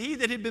 it says he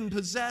that had been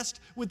possessed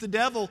with the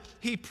devil,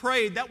 he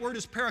prayed. That word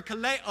is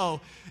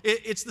parakaleo.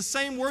 It's the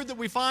same word that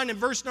we find in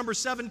verse number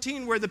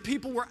 17 where the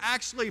people were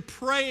actually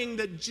praying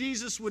that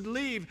Jesus would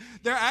leave.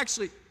 They're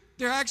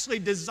actually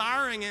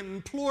desiring and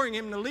imploring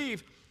him to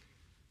leave.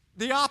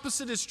 The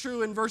opposite is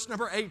true in verse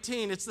number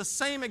 18. It's the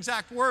same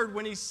exact word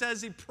when he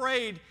says he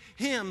prayed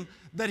him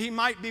that he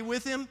might be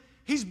with him.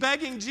 He's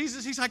begging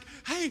Jesus. He's like,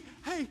 hey,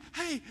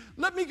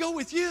 let me go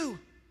with you.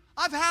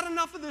 I've had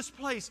enough of this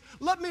place.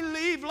 Let me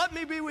leave. Let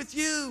me be with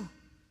you.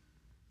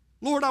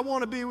 Lord, I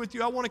want to be with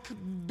you. I want to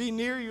be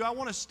near you. I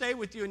want to stay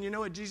with you. And you know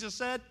what Jesus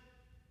said?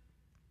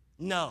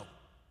 No.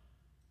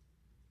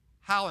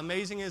 How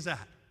amazing is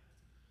that?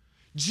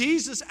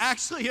 Jesus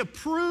actually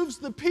approves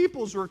the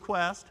people's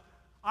request.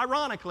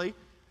 Ironically,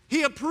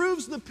 he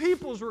approves the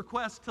people's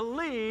request to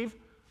leave,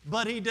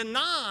 but he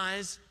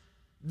denies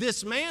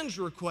this man's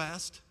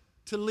request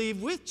to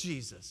leave with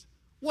Jesus.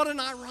 What an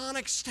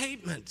ironic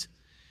statement.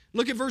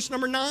 Look at verse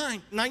number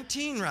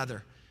 19.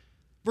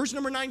 Verse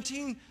number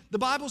 19, the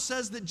Bible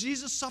says that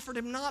Jesus suffered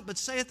him not, but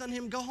saith unto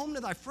him, go home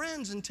to thy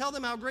friends and tell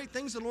them how great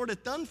things the Lord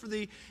hath done for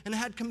thee and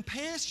had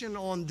compassion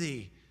on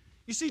thee.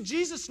 You see,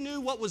 Jesus knew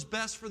what was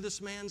best for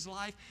this man's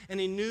life, and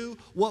he knew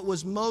what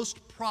was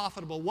most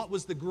profitable, what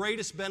was the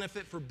greatest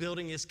benefit for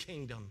building his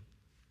kingdom.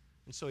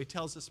 And so he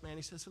tells this man,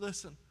 he says,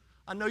 listen,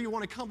 I know you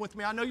want to come with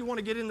me. I know you want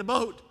to get in the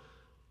boat.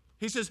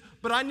 He says,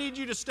 but I need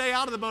you to stay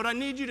out of the boat. I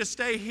need you to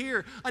stay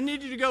here. I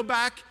need you to go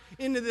back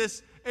into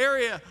this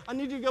area. I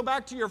need you to go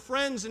back to your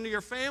friends and to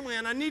your family,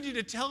 and I need you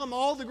to tell them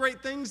all the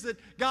great things that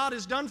God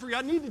has done for you.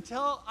 I need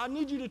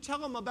you to tell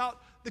them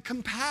about the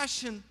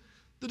compassion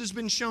that has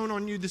been shown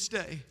on you this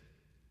day.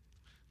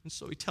 And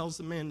so he tells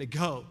the man to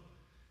go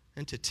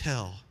and to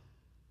tell.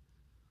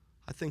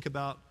 I think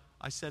about,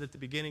 I said at the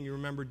beginning, you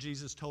remember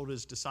Jesus told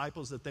his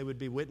disciples that they would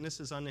be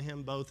witnesses unto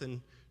him both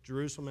in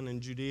Jerusalem and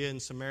in Judea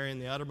and Samaria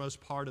and the uttermost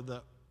part of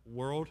the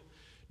world.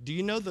 Do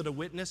you know that a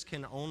witness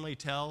can only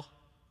tell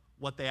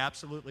what they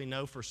absolutely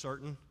know for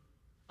certain?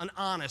 An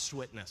honest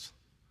witness.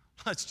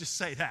 Let's just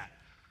say that.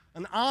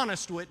 An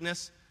honest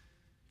witness.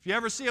 If you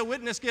ever see a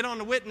witness get on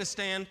the witness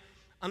stand,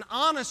 an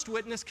honest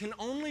witness can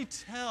only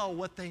tell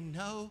what they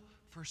know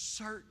for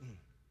certain.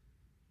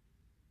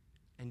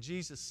 And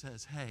Jesus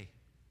says, hey,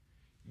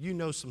 you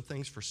know some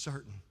things for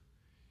certain.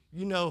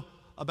 You know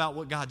about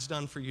what God's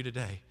done for you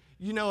today.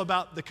 you know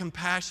about the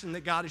compassion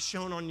that God has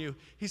shown on you.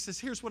 He says,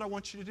 here's what I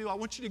want you to do. I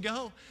want you to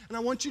go, and I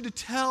want you to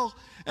tell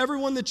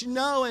everyone that you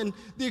know. And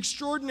the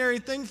extraordinary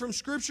thing from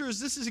Scripture is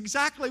this is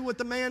exactly what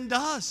the man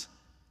does.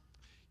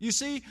 You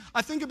see,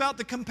 I think about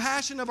the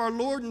compassion of our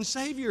Lord and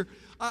Savior.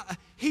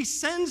 He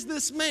sends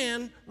this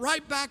man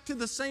right back to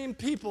the same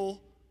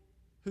people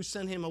who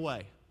sent him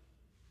away.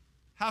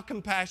 How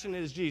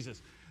compassionate is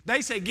Jesus?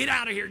 They say, get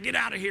out of here, get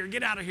out of here,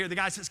 get out of here. The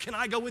guy says, can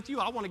I go with you?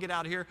 I want to get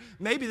out of here.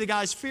 Maybe the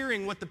guy's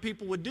fearing what the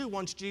people would do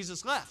once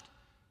Jesus left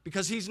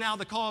because he's now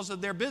the cause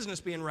of their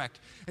business being wrecked.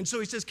 And so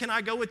he says, can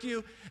I go with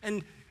you?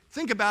 And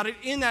think about it.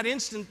 In that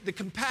instant, the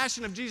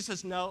compassion of Jesus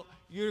says, no,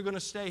 you're going to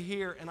stay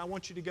here, and I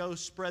want you to go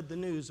spread the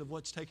news of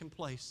what's taking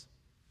place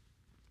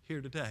here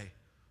today.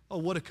 Oh,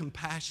 what a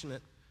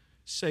compassionate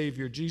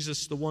Savior.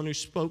 Jesus, the one who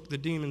spoke the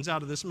demons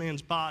out of this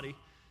man's body,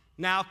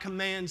 now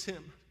commands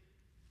him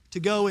to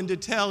go and to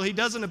tell. He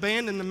doesn't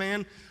abandon the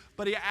man,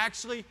 but he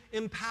actually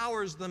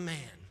empowers the man.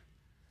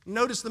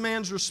 Notice the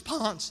man's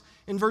response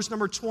in verse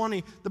number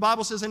 20. The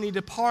Bible says, and he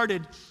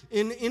departed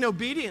in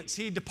obedience.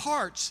 He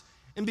departs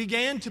and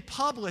began to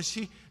publish.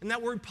 And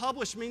that word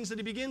publish means that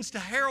he begins to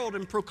herald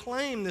and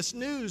proclaim this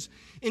news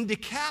in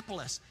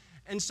Decapolis.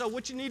 And so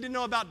what you need to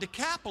know about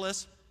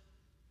Decapolis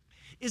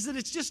is that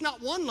it's just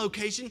not one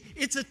location,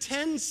 it's a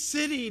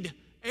 10-citied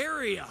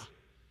area.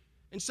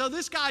 And so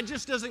this guy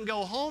just doesn't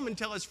go home and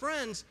tell his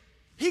friends.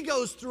 He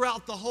goes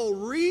throughout the whole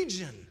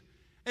region,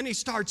 and he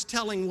starts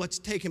telling what's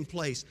taking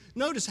place.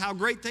 Notice how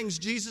great things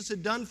Jesus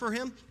had done for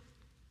him.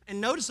 And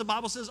notice the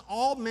Bible says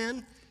all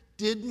men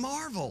did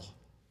marvel.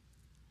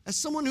 As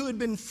someone who had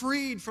been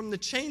freed from the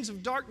chains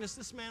of darkness,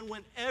 this man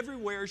went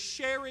everywhere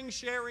sharing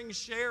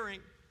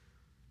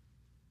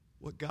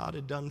what God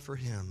had done for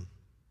him.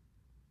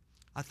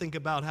 I think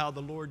about how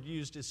the Lord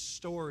used his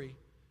story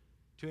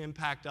to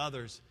impact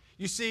others.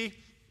 You see,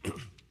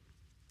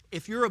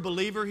 if you're a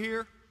believer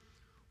here,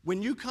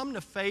 when you come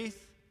to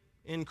faith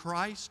in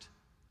Christ,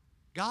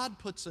 God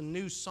puts a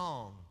new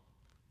song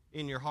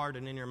in your heart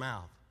and in your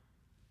mouth.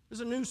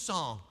 There's a new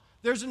song.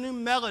 There's a new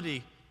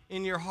melody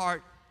in your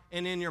heart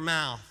and in your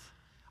mouth.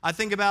 I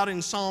think about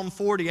in Psalm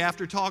 40,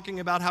 after talking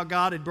about how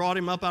God had brought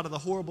him up out of the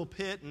horrible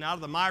pit and out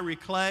of the miry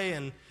clay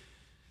and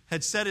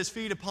had set his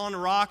feet upon a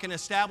rock and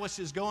established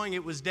his going.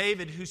 It was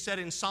David who said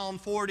in Psalm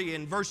 40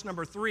 in verse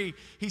number 3,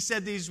 he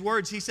said these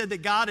words. He said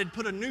that God had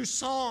put a new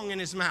song in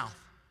his mouth,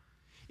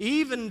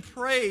 even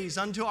praise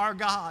unto our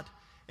God.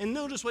 And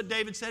notice what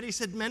David said. He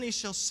said, many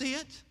shall see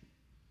it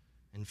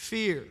and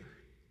fear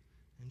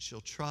and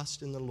shall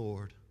trust in the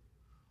Lord.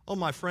 Oh,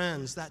 my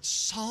friends, that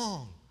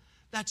song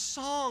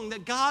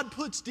that God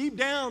puts deep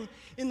down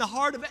in the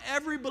heart of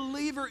every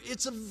believer,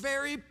 it's a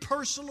very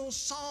personal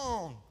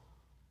song.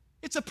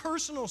 It's a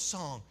personal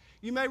song.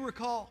 You may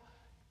recall,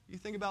 you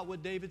think about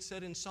what David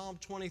said in Psalm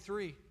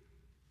 23.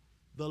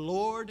 The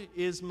Lord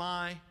is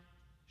my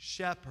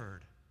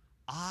shepherd.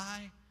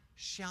 I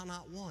shall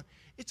not want.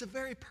 It's a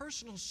very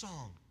personal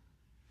song.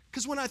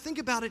 Because when I think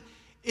about it,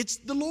 it's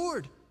the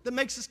Lord that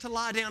makes us to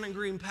lie down in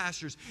green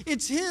pastures.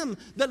 It's Him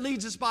that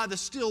leads us by the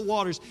still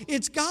waters.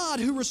 It's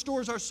God who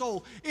restores our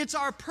soul. It's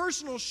our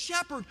personal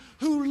shepherd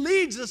who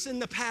leads us in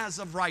the paths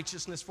of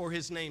righteousness for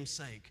His name's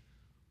sake.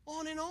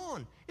 On and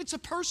on. It's a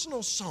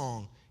personal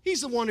song.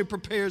 He's the one who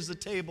prepares the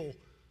table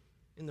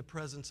in the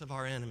presence of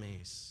our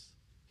enemies.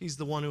 He's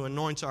the one who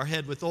anoints our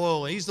head with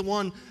oil. He's the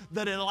one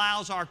that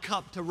allows our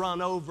cup to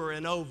run over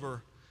and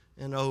over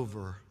and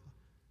over.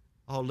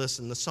 Oh,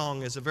 listen, the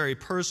song is a very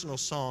personal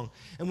song.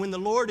 And when the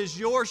Lord is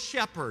your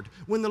shepherd,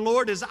 when the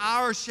Lord is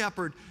our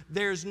shepherd,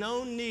 there's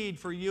no need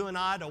for you and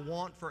I to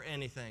want for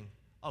anything.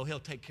 Oh, He'll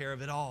take care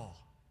of it all.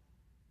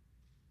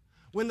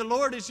 When the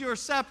Lord is your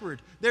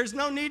shepherd, there's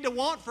no need to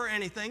want for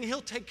anything. He'll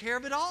take care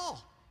of it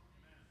all.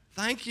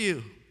 Thank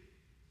you.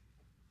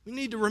 We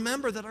need to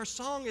remember that our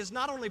song is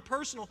not only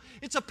personal,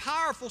 it's a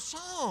powerful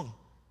song.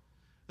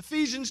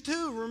 Ephesians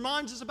 2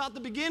 reminds us about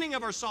the beginning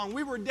of our song.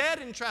 We were dead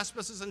in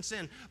trespasses and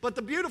sin, but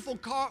the beautiful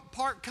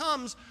part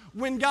comes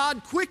when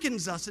God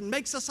quickens us and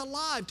makes us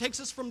alive, takes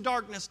us from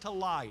darkness to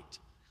light.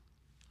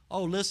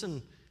 Oh,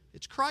 listen,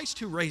 it's Christ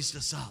who raised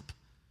us up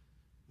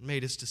and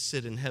made us to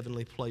sit in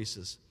heavenly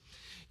places.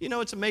 You know,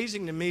 it's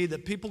amazing to me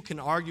that people can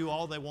argue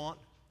all they want.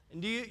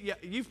 And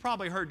you've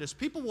probably heard this.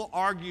 People will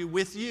argue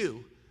with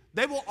you.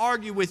 They will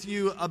argue with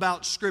you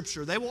about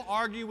Scripture. They will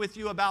argue with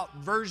you about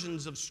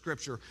versions of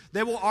Scripture.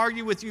 They will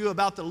argue with you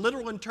about the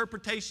literal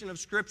interpretation of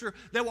Scripture.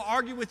 They will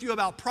argue with you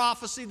about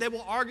prophecy. They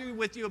will argue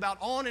with you about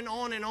on and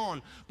on and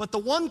on. But the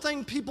one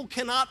thing people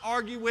cannot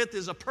argue with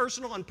is a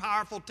personal and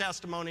powerful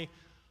testimony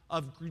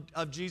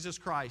of Jesus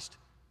Christ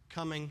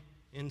coming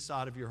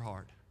inside of your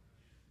heart.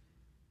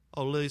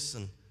 Oh,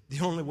 listen. The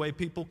only way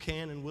people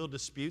can and will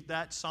dispute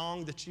that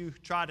song that you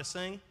try to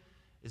sing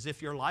is if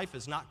your life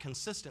is not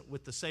consistent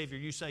with the Savior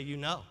you say you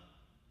know.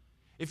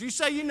 If you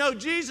say you know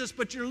Jesus,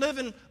 but you're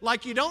living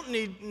like you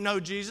don't know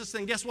Jesus,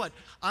 then guess what?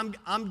 I'm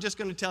just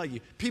going to tell you,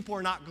 people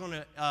are not going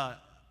to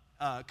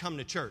come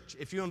to church.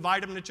 If you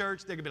invite them to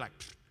church, they're going to be like,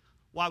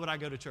 why would I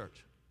go to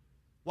church?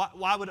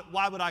 Why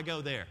would I go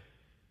there?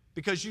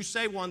 because you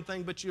say one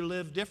thing, but you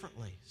live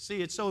differently.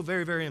 See, it's so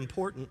very, very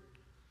important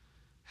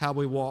how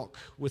we walk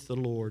with the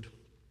Lord.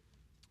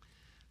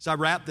 As I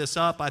wrap this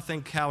up, I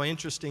think how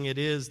interesting it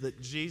is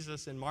that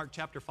Jesus in Mark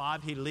chapter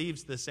 5, he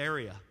leaves this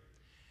area.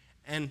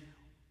 And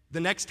the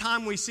next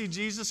time we see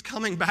Jesus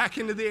coming back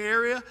into the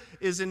area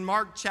is in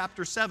Mark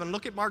chapter 7.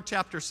 Look at Mark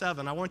chapter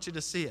 7. I want you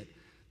to see it.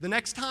 The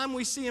next time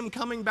we see him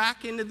coming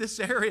back into this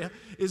area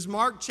is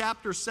Mark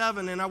chapter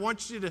 7, and I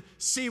want you to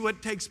see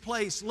what takes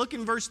place. Look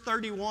in verse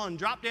 31.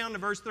 Drop down to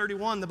verse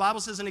 31. The Bible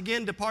says, "And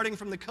again, departing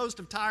from the coast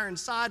of Tyre and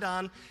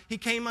Sidon, he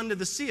came unto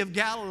the Sea of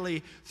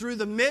Galilee through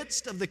the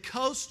midst of the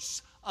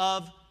coasts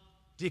of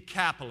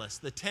Decapolis,"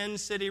 the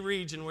 10-city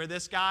region where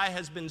this guy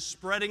has been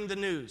spreading the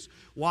news.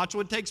 Watch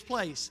what takes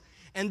place.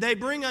 "And they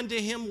bring unto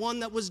him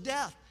one that was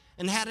deaf,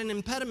 and had an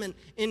impediment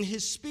in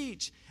his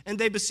speech. And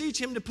they beseech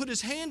him to put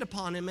his hand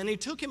upon him. And he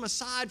took him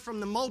aside from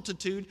the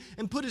multitude,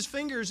 and put his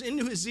fingers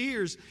into his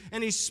ears.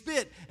 And he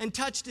spit, and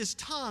touched his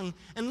tongue.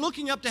 And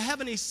looking up to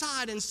heaven, he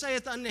sighed, and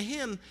saith unto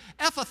him,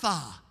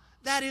 Ephphatha,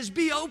 that is,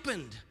 be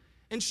opened.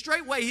 And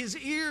straightway his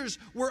ears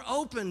were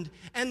opened,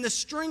 and the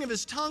string of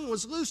his tongue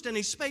was loosed, and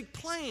he spake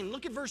plain."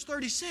 Look at verse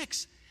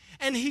 36.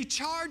 "And he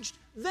charged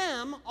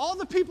them," all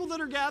the people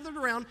that are gathered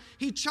around,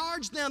 "he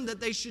charged them that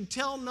they should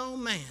tell no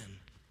man."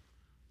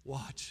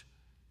 Watch.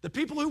 The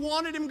people who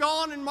wanted him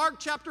gone in Mark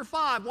chapter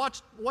 5,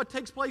 watch what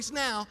takes place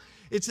now.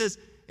 It says,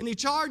 "And he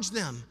charged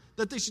them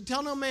that they should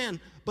tell no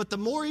man. But the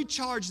more he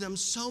charged them,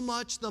 so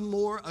much the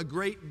more a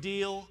great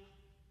deal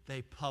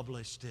they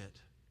published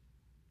it."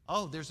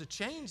 Oh, there's a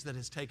change that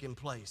has taken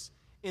place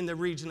in the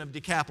region of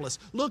Decapolis.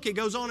 Look, it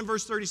goes on in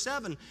verse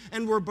 37.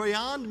 "And were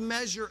beyond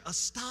measure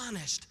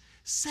astonished,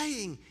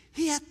 saying,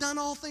 He hath done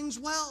all things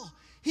well.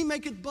 He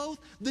maketh both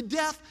the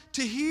deaf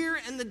to hear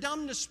and the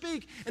dumb to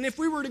speak." And if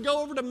we were to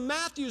go over to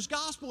Matthew's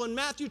gospel in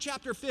Matthew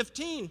chapter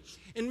 15,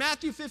 in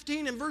Matthew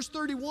 15 and verse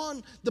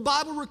 31, the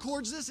Bible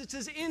records this. It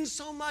says,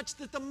 "Insomuch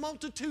that the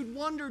multitude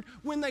wondered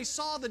when they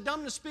saw the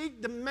dumb to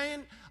speak, the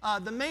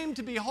maimed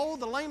to behold,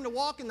 the lame to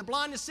walk, and the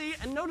blind to see."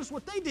 And notice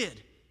what they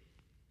did.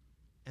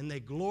 "And they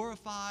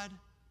glorified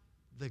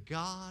the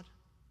God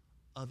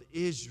of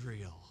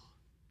Israel."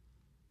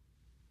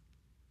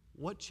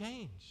 What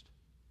changed?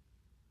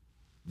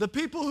 The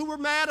people who were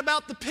mad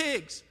about the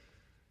pigs,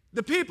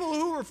 the people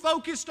who were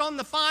focused on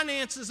the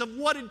finances of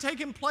what had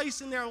taken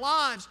place in their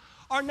lives,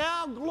 are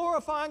now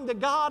glorifying the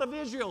God of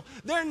Israel.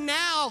 They're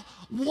now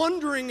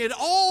wondering at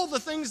all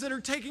the things that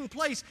are taking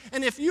place.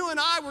 And if you and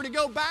I were to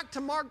go back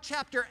to Mark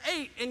chapter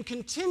 8 and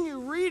continue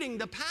reading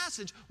the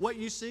passage, what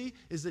you see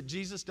is that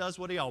Jesus does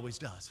what he always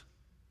does.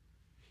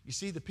 You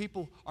see, the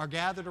people are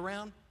gathered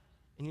around,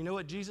 and you know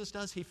what Jesus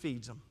does? He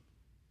feeds them.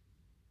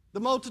 The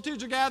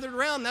multitudes are gathered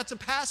around. That's a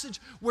passage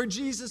where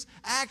Jesus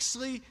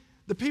actually,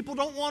 the people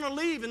don't want to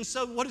leave. And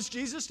so what does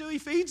Jesus do? He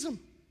feeds them.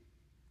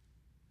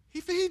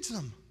 He feeds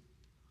them.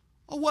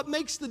 Oh, what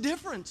makes the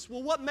difference?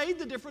 Well, what made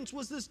the difference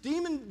was this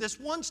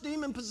once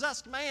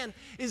demon-possessed man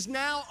is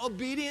now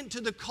obedient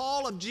to the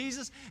call of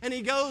Jesus. And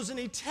he goes and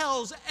he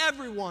tells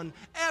everyone,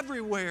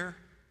 everywhere,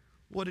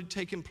 what had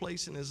taken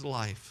place in his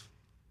life.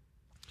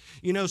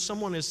 You know,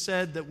 someone has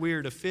said that we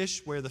are to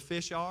fish where the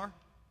fish are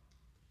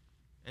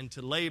and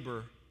to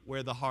labor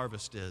where the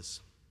harvest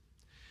is.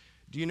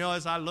 Do you know,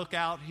 as I look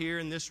out here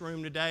in this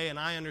room today, and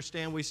I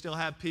understand we still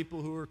have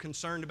people who are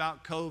concerned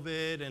about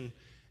COVID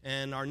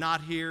and are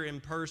not here in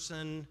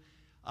person,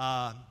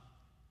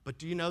 but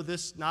do you know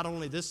this? Not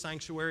only this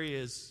sanctuary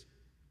is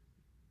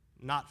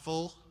not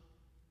full,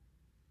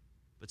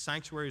 but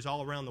sanctuaries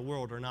all around the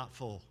world are not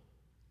full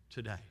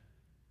today.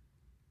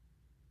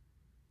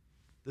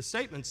 The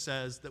statement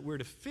says that we're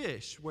to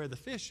fish where the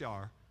fish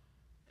are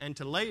and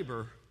to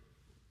labor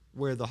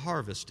where the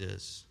harvest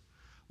is.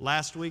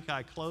 Last week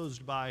I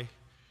closed by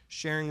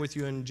sharing with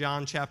you in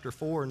John chapter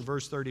 4 and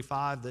verse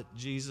 35 that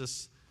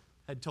Jesus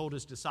had told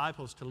his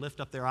disciples to lift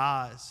up their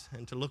eyes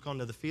and to look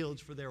onto the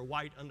fields, for they are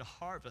white unto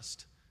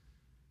harvest.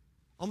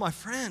 Oh, my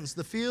friends,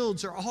 the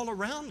fields are all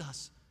around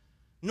us.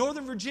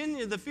 Northern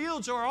Virginia, the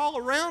fields are all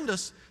around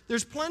us.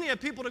 There's plenty of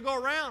people to go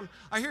around.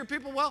 I hear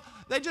people, well,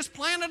 they just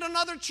planted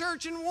another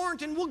church in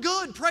Warrenton. Well,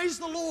 good, praise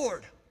the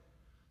Lord.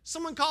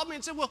 Someone called me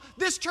and said, well,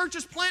 this church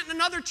is planting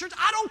another church.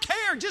 I don't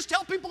care. Just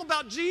tell people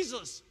about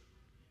Jesus.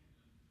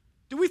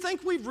 Do we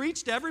think we've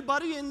reached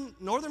everybody in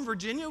Northern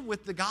Virginia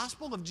with the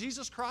gospel of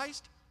Jesus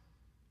Christ?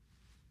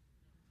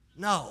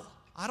 No,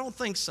 I don't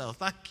think so.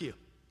 Thank you.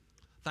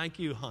 Thank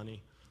you,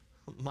 honey.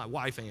 My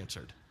wife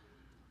answered.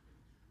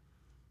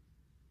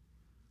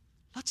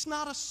 Let's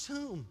not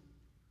assume.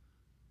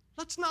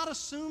 Let's not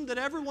assume that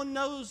everyone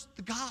knows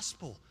the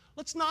gospel.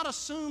 Let's not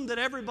assume that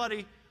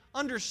everybody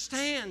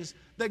understands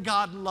that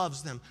God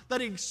loves them, that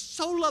he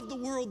so loved the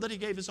world that he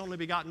gave his only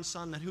begotten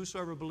Son, that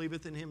whosoever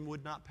believeth in him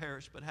would not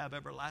perish but have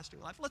everlasting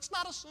life. Let's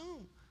not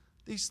assume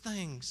these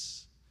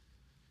things.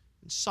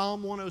 In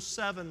Psalm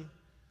 107,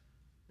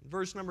 in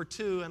verse number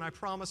 2, and I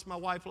promised my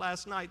wife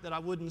last night that I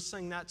wouldn't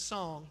sing that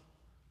song.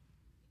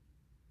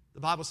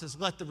 The Bible says,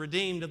 let the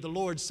redeemed of the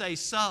Lord say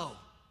so.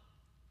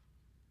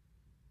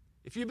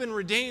 If you've been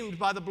redeemed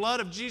by the blood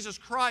of Jesus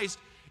Christ,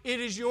 It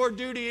is your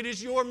duty, it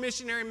is your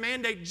missionary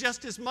mandate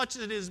just as much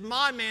as it is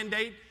my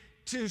mandate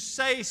to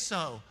say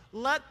so.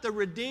 Let the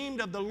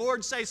redeemed of the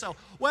Lord say so.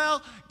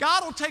 Well,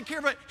 God will take care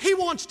of it. He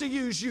wants to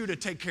use you to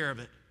take care of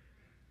it.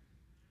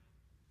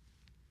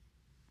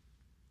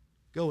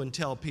 Go and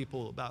tell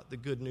people about the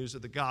good news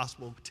of the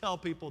gospel. Tell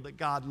people that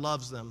God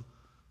loves them.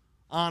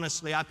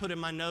 Honestly, I put in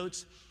my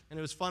notes, and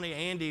it was funny,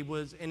 Andy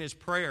was in his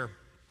prayer.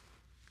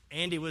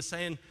 Andy was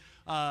saying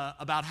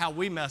about how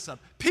we mess up.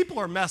 People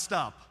are messed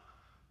up.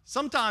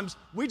 Sometimes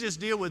we just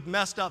deal with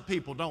messed up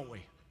people, don't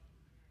we?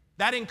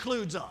 That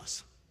includes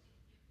us.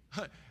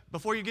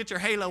 Before you get your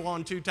halo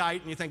on too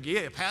tight and you think,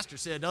 yeah, pastor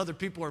said other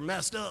people are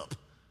messed up.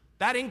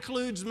 That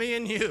includes me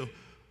and you.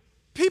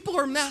 People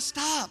are messed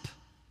up.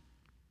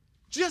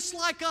 Just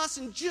like us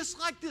and just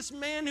like this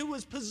man who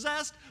was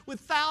possessed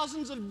with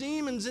thousands of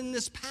demons in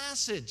this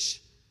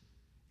passage.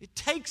 It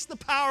takes the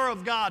power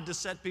of God to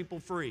set people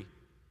free.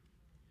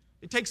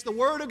 It takes the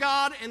Word of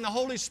God and the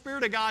Holy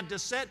Spirit of God to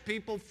set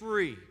people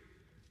free.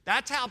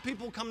 That's how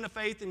people come to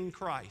faith in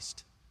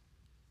Christ.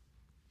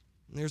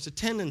 And there's a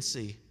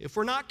tendency, if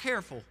we're not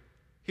careful,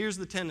 here's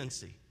the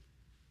tendency.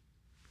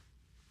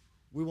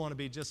 We want to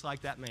be just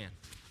like that man,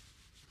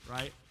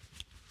 right?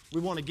 We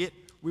want to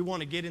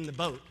get in the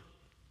boat.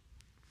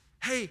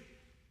 Hey,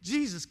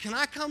 Jesus, can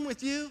I come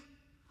with you?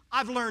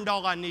 I've learned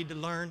all I need to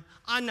learn.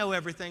 I know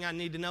everything I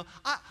need to know.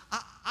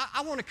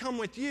 I want to come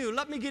with you.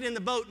 Let me get in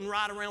the boat and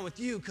ride around with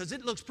you because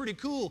it looks pretty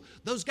cool.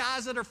 Those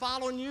guys that are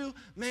following you,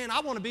 man, I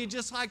want to be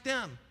just like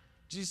them.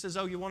 Jesus says,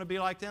 oh, you want to be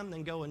like them?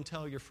 Then go and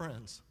tell your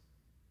friends.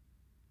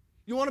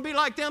 You want to be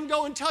like them?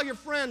 Go and tell your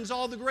friends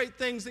all the great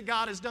things that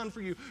God has done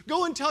for you.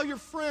 Go and tell your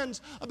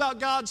friends about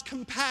God's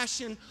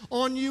compassion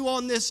on you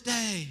on this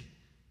day.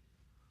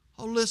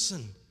 Oh,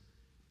 listen,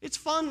 it's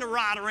fun to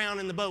ride around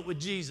in the boat with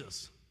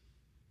Jesus.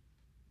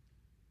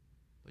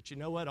 But you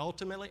know what,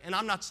 ultimately, and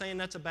I'm not saying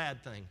that's a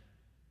bad thing,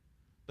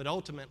 but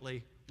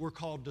ultimately, we're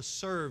called to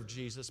serve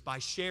Jesus by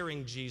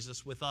sharing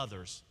Jesus with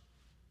others.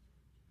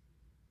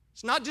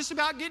 It's not just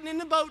about getting in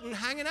the boat and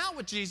hanging out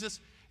with Jesus.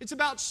 It's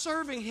about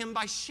serving Him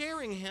by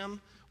sharing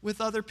Him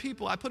with other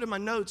people. I put in my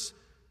notes,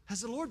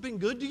 has the Lord been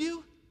good to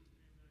you?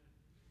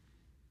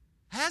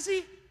 Has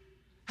He?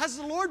 Has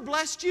the Lord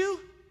blessed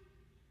you?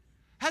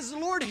 Has the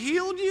Lord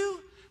healed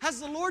you? Has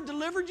the Lord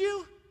delivered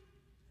you?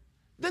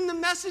 Then the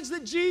message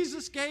that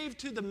Jesus gave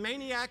to the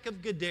maniac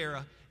of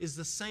Gadara is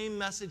the same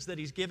message that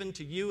He's given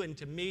to you and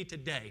to me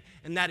today,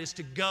 and that is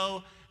to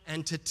go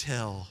and to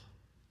tell.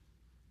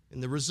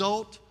 And the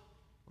result,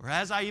 or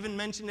as I even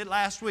mentioned it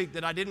last week,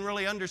 that I didn't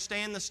really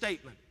understand the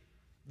statement,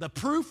 the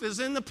proof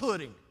is in the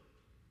pudding.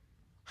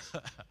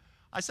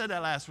 I said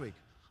that last week.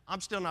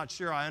 I'm still not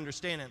sure I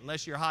understand it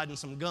unless you're hiding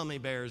some gummy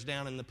bears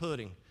down in the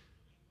pudding.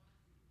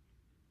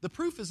 The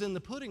proof is in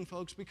the pudding,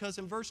 folks, because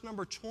in verse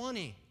number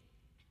 20,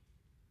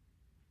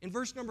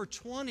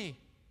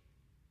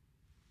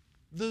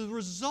 the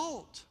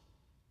result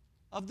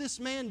of this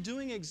man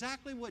doing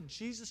exactly what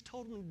Jesus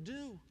told him to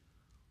do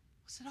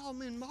was that all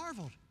men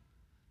marveled.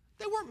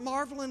 They weren't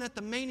marveling at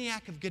the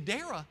maniac of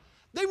Gadara.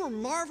 They were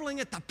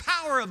marveling at the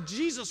power of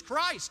Jesus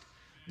Christ.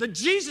 That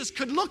Jesus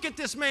could look at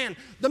this man,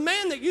 the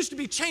man that used to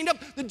be chained up,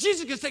 that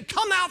Jesus could say,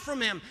 come out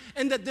from him,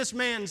 and that this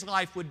man's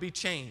life would be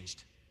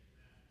changed.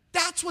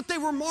 That's what they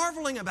were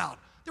marveling about.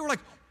 They were like,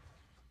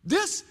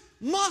 this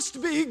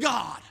must be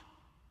God.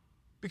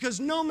 Because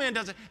no man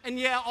does it. And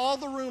yeah, all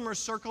the rumors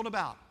circled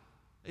about.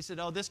 They said,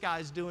 oh, this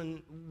guy's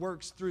doing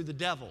works through the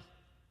devil.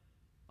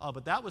 Oh,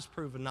 but that was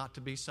proven not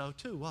to be so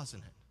too,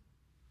 wasn't it?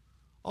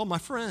 Oh, my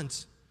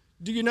friends,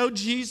 do you know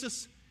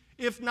Jesus?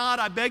 If not,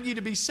 I beg you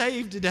to be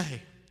saved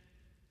today.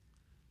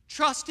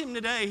 Trust Him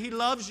today. He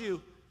loves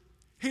you.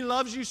 He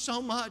loves you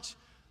so much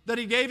that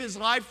He gave His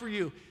life for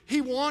you.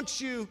 He wants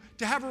you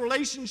to have a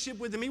relationship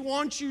with Him. He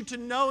wants you to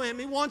know Him.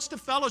 He wants to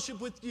fellowship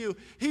with you.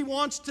 He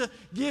wants to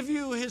give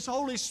you His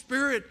Holy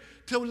Spirit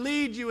to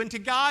lead you and to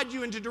guide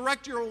you and to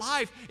direct your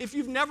life. If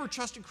you've never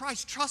trusted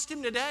Christ, trust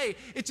Him today.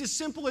 It's as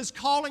simple as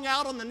calling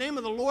out on the name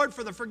of the Lord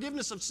for the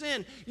forgiveness of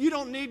sin. You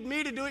don't need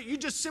me to do it. You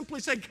just simply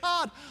say,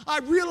 God, I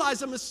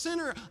realize I'm a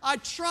sinner. I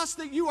trust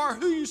that You are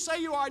who You say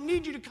You are. I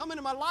need You to come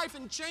into my life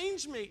and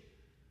change me.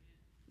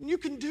 And you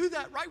can do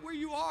that right where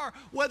you are,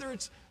 whether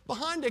it's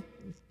behind a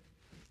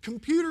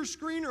computer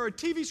screen or a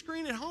TV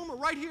screen at home or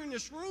right here in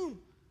this room.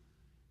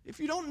 If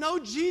you don't know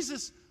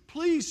Jesus,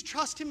 please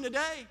trust Him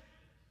today.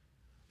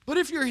 But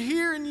if you're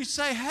here and you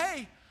say,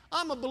 hey,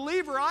 I'm a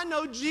believer, I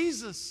know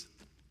Jesus,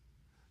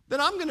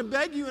 then I'm going to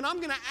beg you and I'm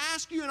going to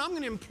ask you and I'm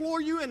going to implore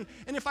you, and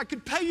if I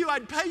could pay you,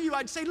 I'd pay you.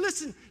 I'd say,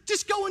 listen,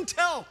 just go and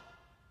tell.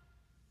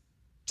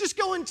 Just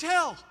go and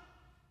tell.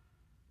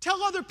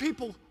 Tell other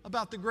people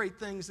about the great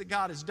things that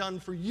God has done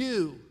for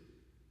you.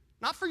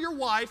 Not for your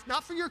wife,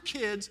 not for your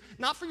kids,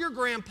 not for your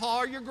grandpa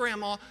or your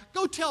grandma.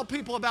 Go tell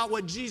people about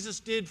what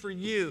Jesus did for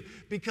you,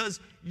 because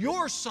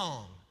your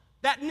song,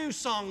 that new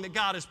song that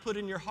God has put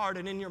in your heart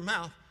and in your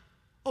mouth,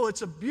 oh,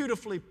 it's a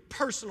beautifully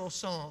personal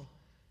song.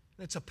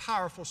 And it's a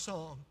powerful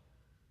song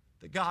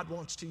that God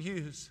wants to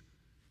use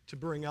to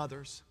bring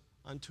others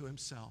unto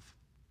Himself.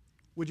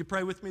 Would you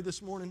pray with me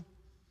this morning?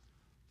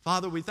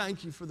 Father, we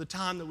thank you for the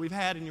time that we've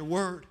had in your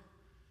word.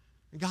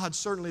 And God,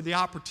 certainly the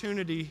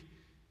opportunity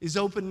is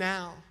open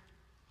now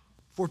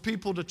for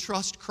people to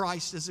trust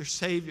Christ as their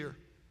Savior.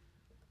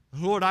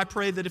 Lord, I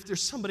pray that if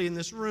there's somebody in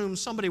this room,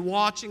 somebody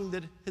watching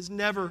that has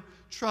never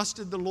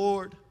trusted the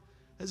Lord,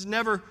 has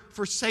never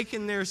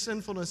forsaken their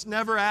sinfulness,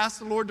 never asked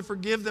the Lord to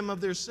forgive them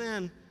of their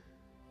sin,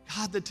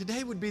 God, that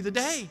today would be the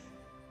day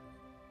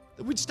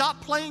that we'd stop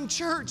playing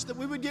church, that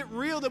we would get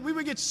real, that we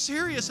would get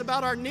serious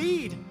about our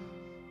need.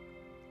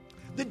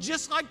 That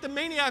just like the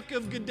maniac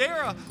of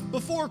Gadara,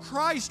 before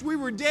Christ, we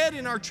were dead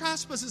in our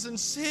trespasses and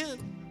sin.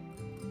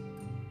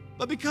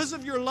 But because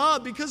of your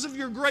love, because of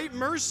your great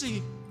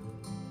mercy,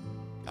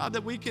 God,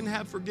 that we can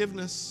have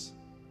forgiveness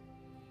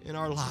in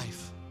our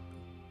life.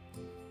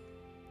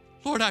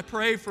 Lord, I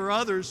pray for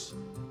others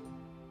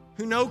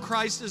who know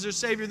Christ as their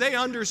Savior. They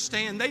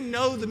understand. They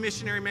know the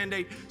missionary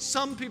mandate.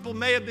 Some people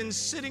may have been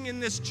sitting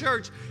in this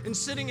church and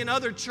sitting in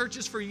other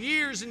churches for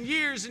years and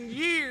years and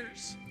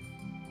years,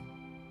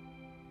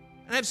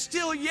 and have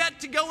still yet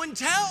to go and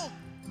tell.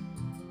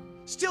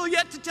 Still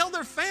yet to tell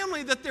their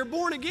family that they're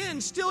born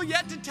again. Still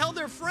yet to tell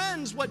their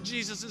friends what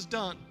Jesus has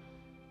done.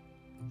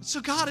 So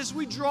God, as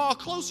we draw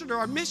closer to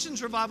our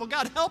missions revival,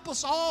 God, help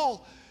us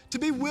all to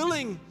be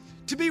willing,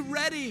 to be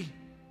ready,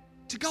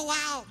 to go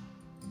out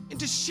and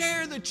to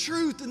share the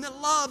truth and the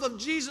love of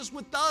Jesus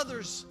with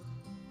others.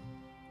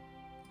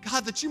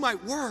 God, that you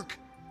might work,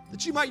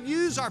 that you might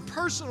use our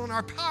personal and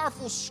our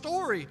powerful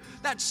story,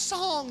 that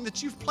song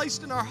that you've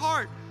placed in our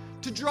heart,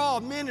 to draw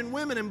men and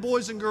women and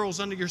boys and girls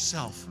unto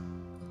yourself.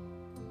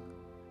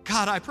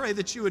 God, I pray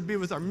that you would be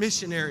with our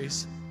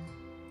missionaries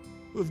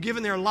who have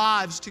given their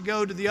lives to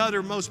go to the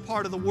uttermost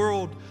part of the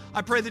world.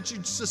 I pray that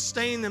you'd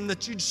sustain them,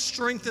 that you'd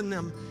strengthen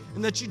them,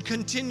 and that you'd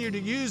continue to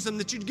use them,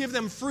 that you'd give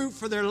them fruit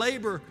for their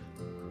labor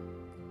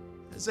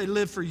as they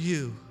live for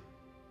you.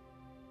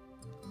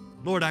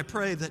 Lord, I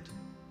pray that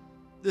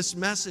this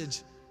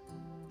message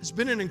has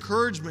been an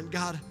encouragement,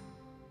 God.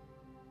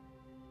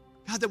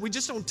 God, that we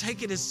just don't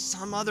take it as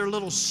some other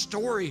little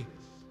story,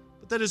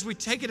 but that as we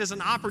take it as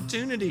an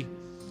opportunity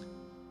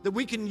that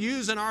we can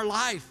use in our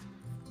life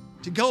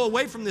to go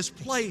away from this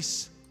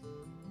place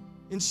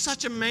in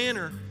such a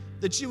manner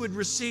that you would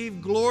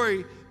receive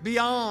glory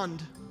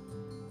beyond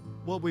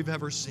what we've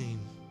ever seen.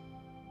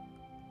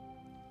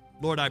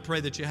 Lord, I pray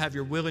that you have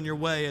your will and your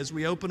way as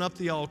we open up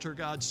the altar,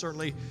 God.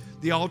 Certainly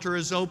the altar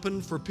is open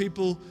for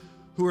people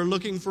who are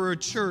looking for a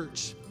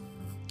church.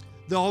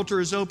 The altar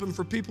is open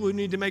for people who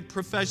need to make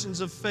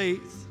professions of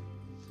faith,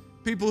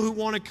 people who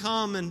want to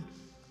come and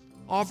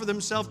offer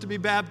themselves to be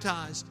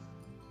baptized.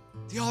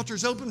 The altar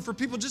is open for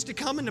people just to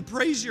come and to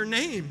praise your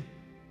name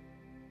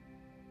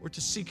or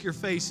to seek your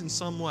face in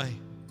some way.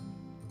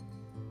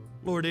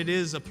 Lord, it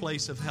is a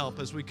place of help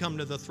as we come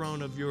to the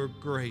throne of your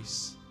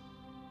grace.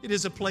 It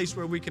is a place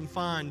where we can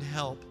find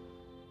help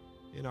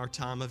in our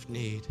time of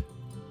need.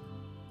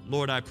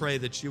 Lord, I pray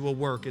that you will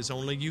work as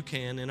only you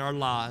can in our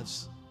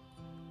lives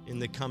in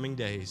the coming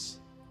days.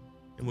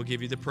 And we'll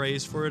give you the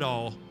praise for it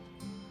all.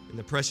 In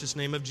the precious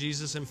name of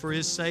Jesus and for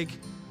his sake,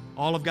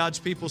 all of God's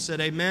people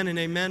said amen and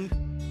amen.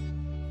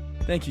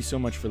 Thank you so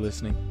much for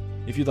listening.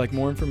 If you'd like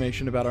more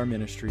information about our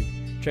ministry,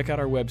 check out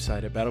our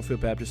website at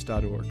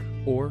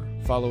battlefieldbaptist.org or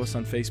follow us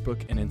on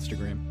Facebook and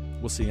Instagram.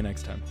 We'll see you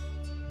next time.